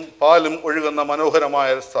 തേനും പാലും ഒഴുകുന്ന മനോഹരമായ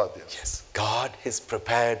സാധ്യത. Yes, God has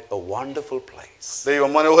prepared a wonderful place. ദൈവം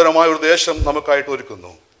മനോഹരമായ ഒരു ദേശം നമുക്കായിട്ട്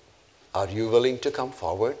ഒരുക്കുന്നു. Are you willing to come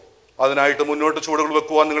forward? അതിനായിട്ട് മുന്നോട്ട് ചുവടുകൾ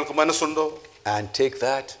വെക്കുവാൻ നിങ്ങൾക്ക് മനസ്സുണ്ടോ? And take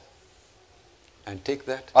that.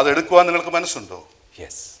 അത് എടുക്കുവാൻ നിങ്ങൾക്ക് മനസ്സുണ്ടോ?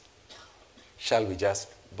 Yes. Shall we just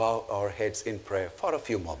bow our heads in prayer for a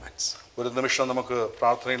few moments? ഒരു നിമിഷം നമുക്ക്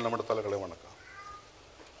പ്രാർത്ഥനയിൽ നമ്മുടെ തലകളെ വണക്കാം.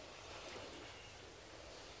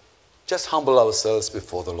 Just humble ourselves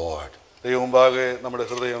before the Lord. ദൈവമുമ്പാകെ നമ്മുടെ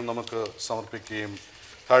ഹൃദയം നമുക്ക് സമർപ്പിക്കുകയും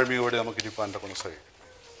താഴ്മയോടെ നമുക്ക് ഇരിപ്പാൻ തക്കവണ്ണം.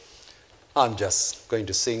 I'm just going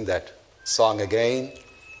to sing that song again.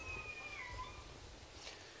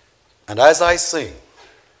 And as I sing,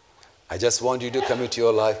 I just want you to commit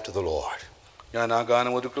your life to the Lord. ഞാൻ ആ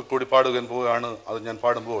ഗാനം ഒരിക്കൽ കൂടി പാടുവാൻ പോവുകയാണ്. അത് ഞാൻ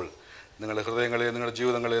പാടുമ്പോൾ നിങ്ങളുടെ ഹൃദയങ്ങളെ, നിങ്ങളുടെ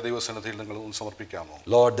ജീവിതങ്ങളെ ദൈവസന്നിധിയിൽ നിങ്ങൾ സമർപ്പിക്കാമോ?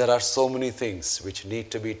 Lord, there are so many things which need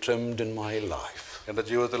to be trimmed in my life. എൻ്റെ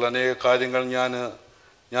ജീവിതത്തിൽ അനേക കാര്യങ്ങൾ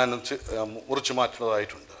ഞാൻ മുറിച്ചു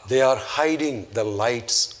മാറ്റുന്നതായിട്ടുണ്ട്. They are hiding the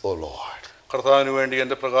lights, O Lord. കർത്താവിന് വേണ്ടി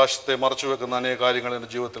എൻ്റെ പ്രകാശത്തെ മറച്ചു വെക്കുന്ന അനേക കാര്യങ്ങൾ എൻ്റെ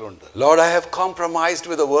ജീവിതത്തിലുണ്ട്. Lord, I have compromised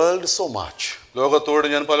with the world so much. ലോകത്തോട്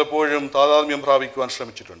ഞാൻ പലപ്പോഴും താതാത്മ്യം പ്രാപിക്കുവാൻ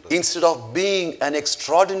ശ്രമിച്ചിട്ടുണ്ട്. Instead of being an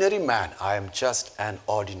extraordinary man, I am just an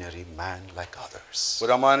ordinary man like others.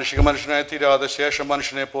 ഒരു അമാനുഷിക മനുഷ്യനായി തീരാതെ ശേഷം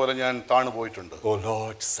മനുഷ്യനെ പോലെ ഞാൻ താണുപോയിട്ടുണ്ട്. Oh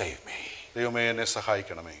Lord, save me. ദൈവമേ എന്നെ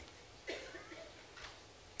സഹായിക്കണമേ.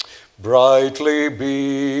 Brightly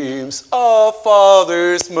beams our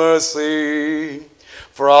Father's mercy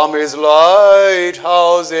from his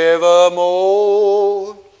lighthouse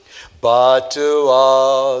evermore, but to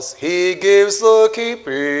us he gives the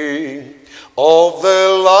keeping of the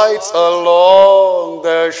lights along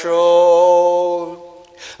the shore.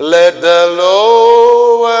 Let the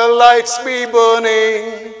lower lights be burning,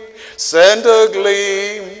 send a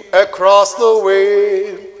gleam across the way.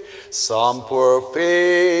 Some poor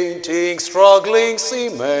fainting, struggling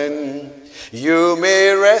seaman, you may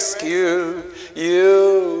rescue,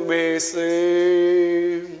 you may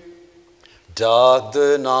save. Dark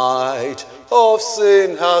the night of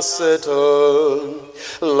sin has settled,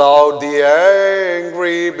 loud the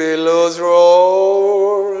angry billows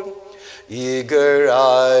roar. Eager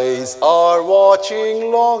eyes are watching,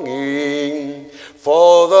 longing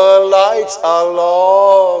for the lights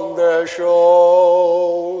along the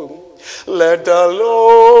shore. Let the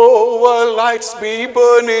lower lights be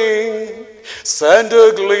burning, send a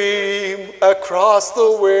gleam across the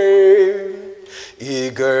way.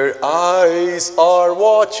 Eager eyes are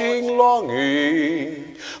watching,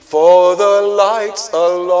 longing for the lights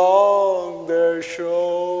along their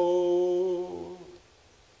shore.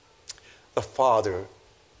 The Father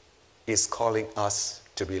is calling us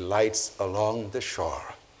to be lights along the shore.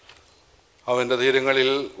 അവന്റെ തീരങ്ങളിൽ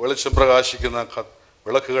വെളിച്ചം പ്രകാശിക്കുന്ന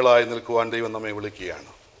വിളക്കുകളായി നിൽക്കുവാൻ ദൈവം നമ്മെ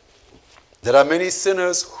വിളിക്കുകയാണ്. There are many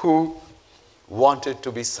sinners who wanted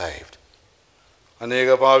to be saved. അനേക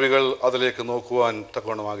പാപികൾ അതിലേക്ക് നോക്കുവാൻ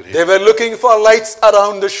തക്കവണ്ണം ആഗ്രഹിച്ചു. They were looking for lights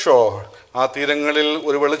around the shore. ആ തീരങ്ങളിൽ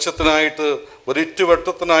ഒരു വെളിച്ചത്തിനായിട്ട്, ഒരു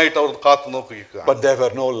ഇറ്റുവെട്ടത്തിനായിട്ട് അവർ കാത്തു നോക്കുകയാണ്. But there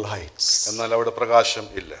were no lights. എന്നാൽ അവിടെ പ്രകാശം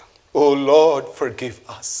ഇല്ല. Oh Lord, forgive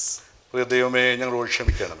us. പ്രിയ ദൈവമേ, ഞങ്ങളോട്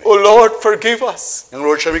ക്ഷമിക്കണമേ. Oh Lord, forgive us.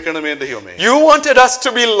 ഞങ്ങളോട് ക്ഷമിക്കണമേ ദൈവമേ. You wanted us to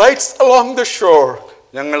be lights along the shore.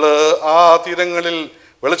 ഞങ്ങൾ ആ തീരങ്ങളിൽ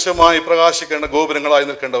വെളിച്ചമായി പ്രകാശിക്കേണ്ട ഗോപുരങ്ങളായി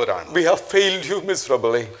നിൽക്കേണ്ടവരാണ്. We have failed you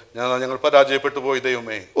miserably. ഞങ്ങൾ പരാജയപ്പെട്ടു പോയി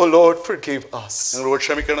ദൈവമേ. Oh Lord, forgive us. ഞങ്ങളോട്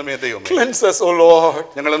ക്ഷമിക്കണമേ ദൈവമേ. Cleanse us, oh Lord.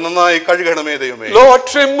 ഞങ്ങളെ നന്നായി കഴുകണമേ ദൈവമേ. Lord,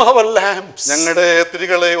 trim our lamps. ഞങ്ങളുടെ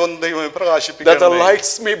തിരികളെ ഒന്ന് ദൈവമേ That the പ്രകാശിപ്പിക്കണമേ.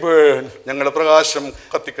 lights may burn. ഞങ്ങളുടെ പ്രകാശം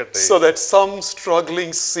കത്തിക്കട്ടെ. So that some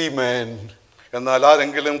struggling seamen, എന്നാൽ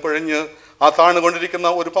ആരെങ്കിലും കുഴഞ്ഞ് ആ താണുകൊണ്ടിരിക്കുന്ന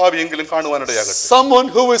ഒരു പാപിയെങ്കിലും കാണുവാനിടയാകട്ടെ. someone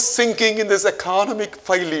who is sinking in this economic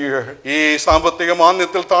failure, ഈ സാമ്പത്തിക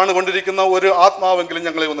മാന്ദ്യത്തിൽ താണുകൊണ്ടിരിക്കുന്ന ഒരു ആത്മാവെങ്കിലും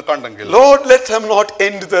ഞങ്ങളെ ഒന്ന് കണ്ടെങ്കിൽ, Lord, let them not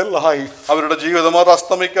end their life. അവരുടെ ജീവിതം അത്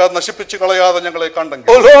അസ്തമിക്കാതെ നശിപ്പിച്ചു കളയാതെ ഞങ്ങളെ കണ്ടെങ്കിൽ,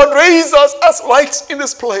 Oh Lord, raise us as lights in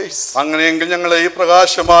this place അങ്ങനെയെങ്കിൽ ഞങ്ങളെ ഈ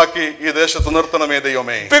പ്രകാശമാക്കി ഈ ദേശത്ത് നിർത്തണമേ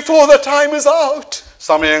ദൈവമേ. before the time is out.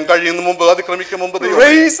 സമയം കഴിയുന്ന മുമ്പ്, അതിക്രമിക്കും മുമ്പ് ദൈവമേ,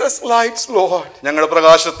 Raise us lights, Lord, ഞങ്ങളുടെ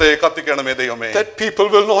പ്രകാശത്തെ കത്തിക്കണമേ ദൈവമേ. that people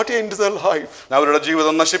will not end their life. അവരുടെ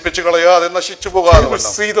ജീവിതം നശിപ്പിച്ചു കളയാതെ, നശിച്ചു പോകാതെ They will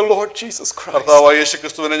see the Lord Jesus Christ. കർത്താവായ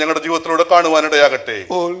യേശുക്രിസ്തുവിനെ ഞങ്ങളുടെ ജീവിതത്തിലൂടെ കാണുവാനിടയാകട്ടെ.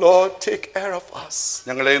 Oh Lord, take care of us.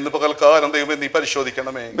 ഞങ്ങളെ ഇന്ന് പകൽക്കാലം ദൈവമേ നീ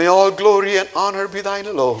പരിശോധിക്കണമേ. May all glory and honor be thine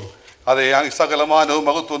alone. അതെ, സകലമാനവും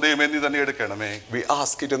മഹത്വവും ദൈവമേ നീ തന്നെ എടുക്കണമേ. We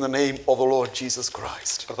ask it in the name of the Lord Jesus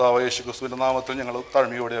Christ. കർത്താവായ യേശുക്രിസ്തുവിന്റെ നാമത്തിൽ ഞങ്ങൾ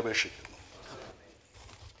താഴ്മയോടെ അപേക്ഷിക്കുന്നു.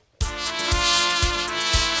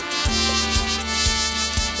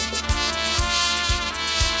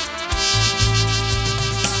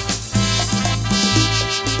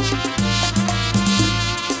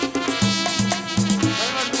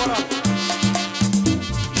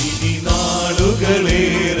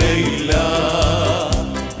 നാളുകളേറെയില്ല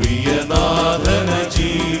പ്രിയനാഥന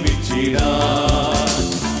ജീവിച്ചിടാൻ.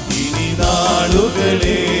 ഇനി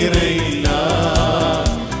നാളുകളേറെയില്ല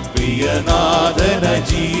പ്രിയനാഥന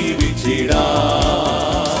ജീവിച്ചിടാൻ.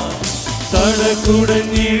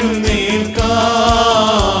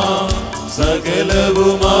 തടകുടഞ്ഞെഴുന്നേൽക്കാം,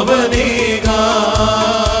 സകലവും അവനേകാം.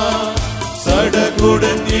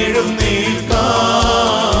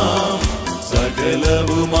 തടകുടഞ്ഞെഴുന്നേൽക്കാം,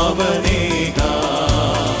 സകലവും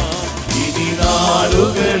അവനേകാം. ഇനി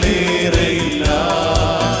നാളുകളേറെയില്ല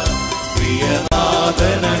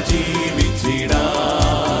പ്രിയനാഥന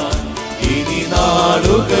ജീവിച്ചിടാൻ. ഇനി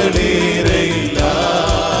നാളുകളേറെയില്ല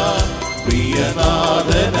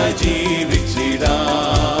പ്രിയനാഥന ജീവിച്ചിടാൻ.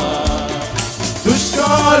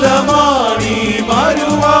 ദുഷ്കാലമാണീ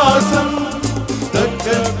മരുവാസം,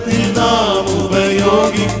 തക്കത്തിൽ നാം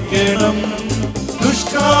ഉപയോഗിക്കണം.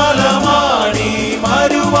 ദുഷ്കാലമാണീ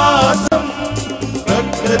മരുവാസം,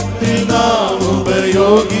 തക്കത്തിൽ നാം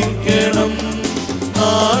ഉപയോഗിക്കണം.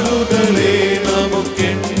 നാളുകളെ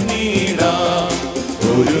നമുക്കെണ്ണീടാം,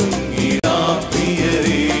 ഒരുങ്ങിടാം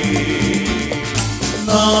പ്രിയരേ.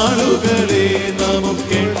 നാളുകളെ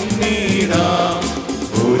നമുക്കെണ്ണീടാം,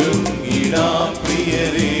 ഒരുങ്ങിടാം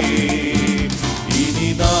പ്രിയരേ. ഇനി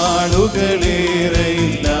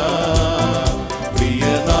നാളുകളേറെയില്ല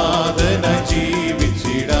പ്രിയനാഥന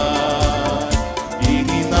ജീവിച്ചിടാൻ.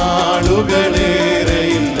 ഇനി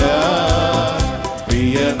നാളുകളേറെയില്ല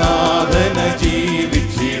പ്രിയനാഥന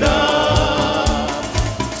ജീവിച്ചിടാൻ.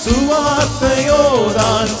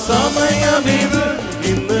 സുവാർത്തയോടാൻ സമയമിത്,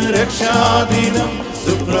 ഇന്ന് രക്ഷാദിനം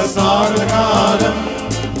സുപ്രസാദകാലം.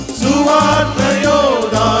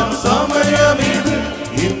 സുവാർത്തയോടാൻ സമയമിത്,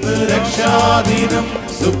 ഇന്ന് രക്ഷാദിനം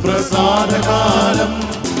സുപ്രസാദകാലം.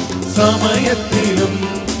 സമയത്തിലും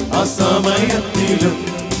അസമയത്തിലും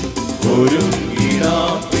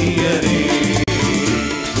ഒരുങ്ങിടാം പ്രിയരേ.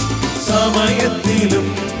 സമയത്തിലും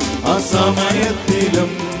അസമയത്തിലും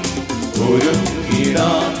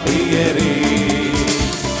ഒരുങ്ങിടാം പ്രിയരേ.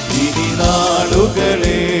 ഇനി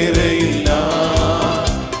നാളുകളേറെയില്ല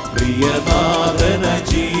പ്രിയനാഥന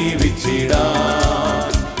ജീവിച്ചിടാൻ.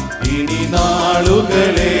 ഇനി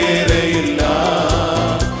നാളുകളേറെയില്ല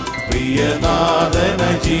പ്രിയനാഥന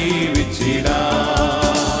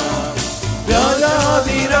ജീവിച്ചിടാൻ.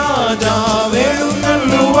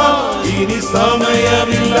 രാജാതിരാജാവെഴുന്നള്ളുവാൻ ഇനി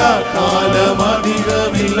സമയമില്ല,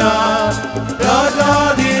 കാലമധികമില്ല. രാജ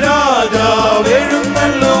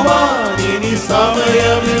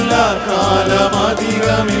സമയമില്ല,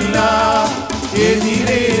 കാലമധികമില്ല.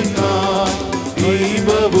 എതിരേൽക്കാൻ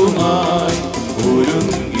ദീപവുമായി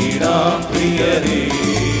ഒരുങ്ങിടാം പ്രിയരേ.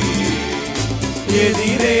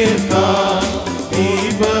 എതിരേൽക്കാൻ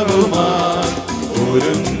ദീപവുമായി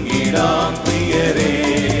ഒരുങ്ങിടാം പ്രിയരേ.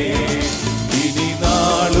 ഇനി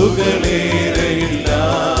നാളുകളേറെയില്ല,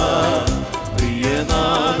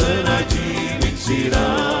 പ്രിയനാഥന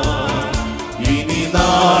ജീവിച്ചിടാം. ഇനി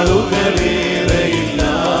നാളുകളേറെയില്ല,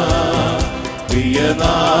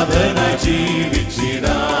 പ്രിയനാഥന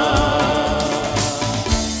ജീവിച്ചിടാം.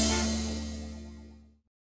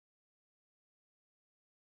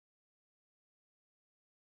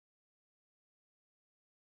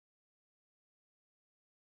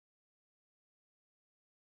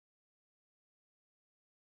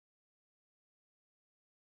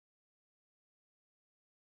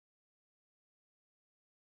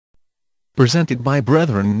 Presented by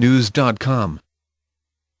BrethrenNews.com.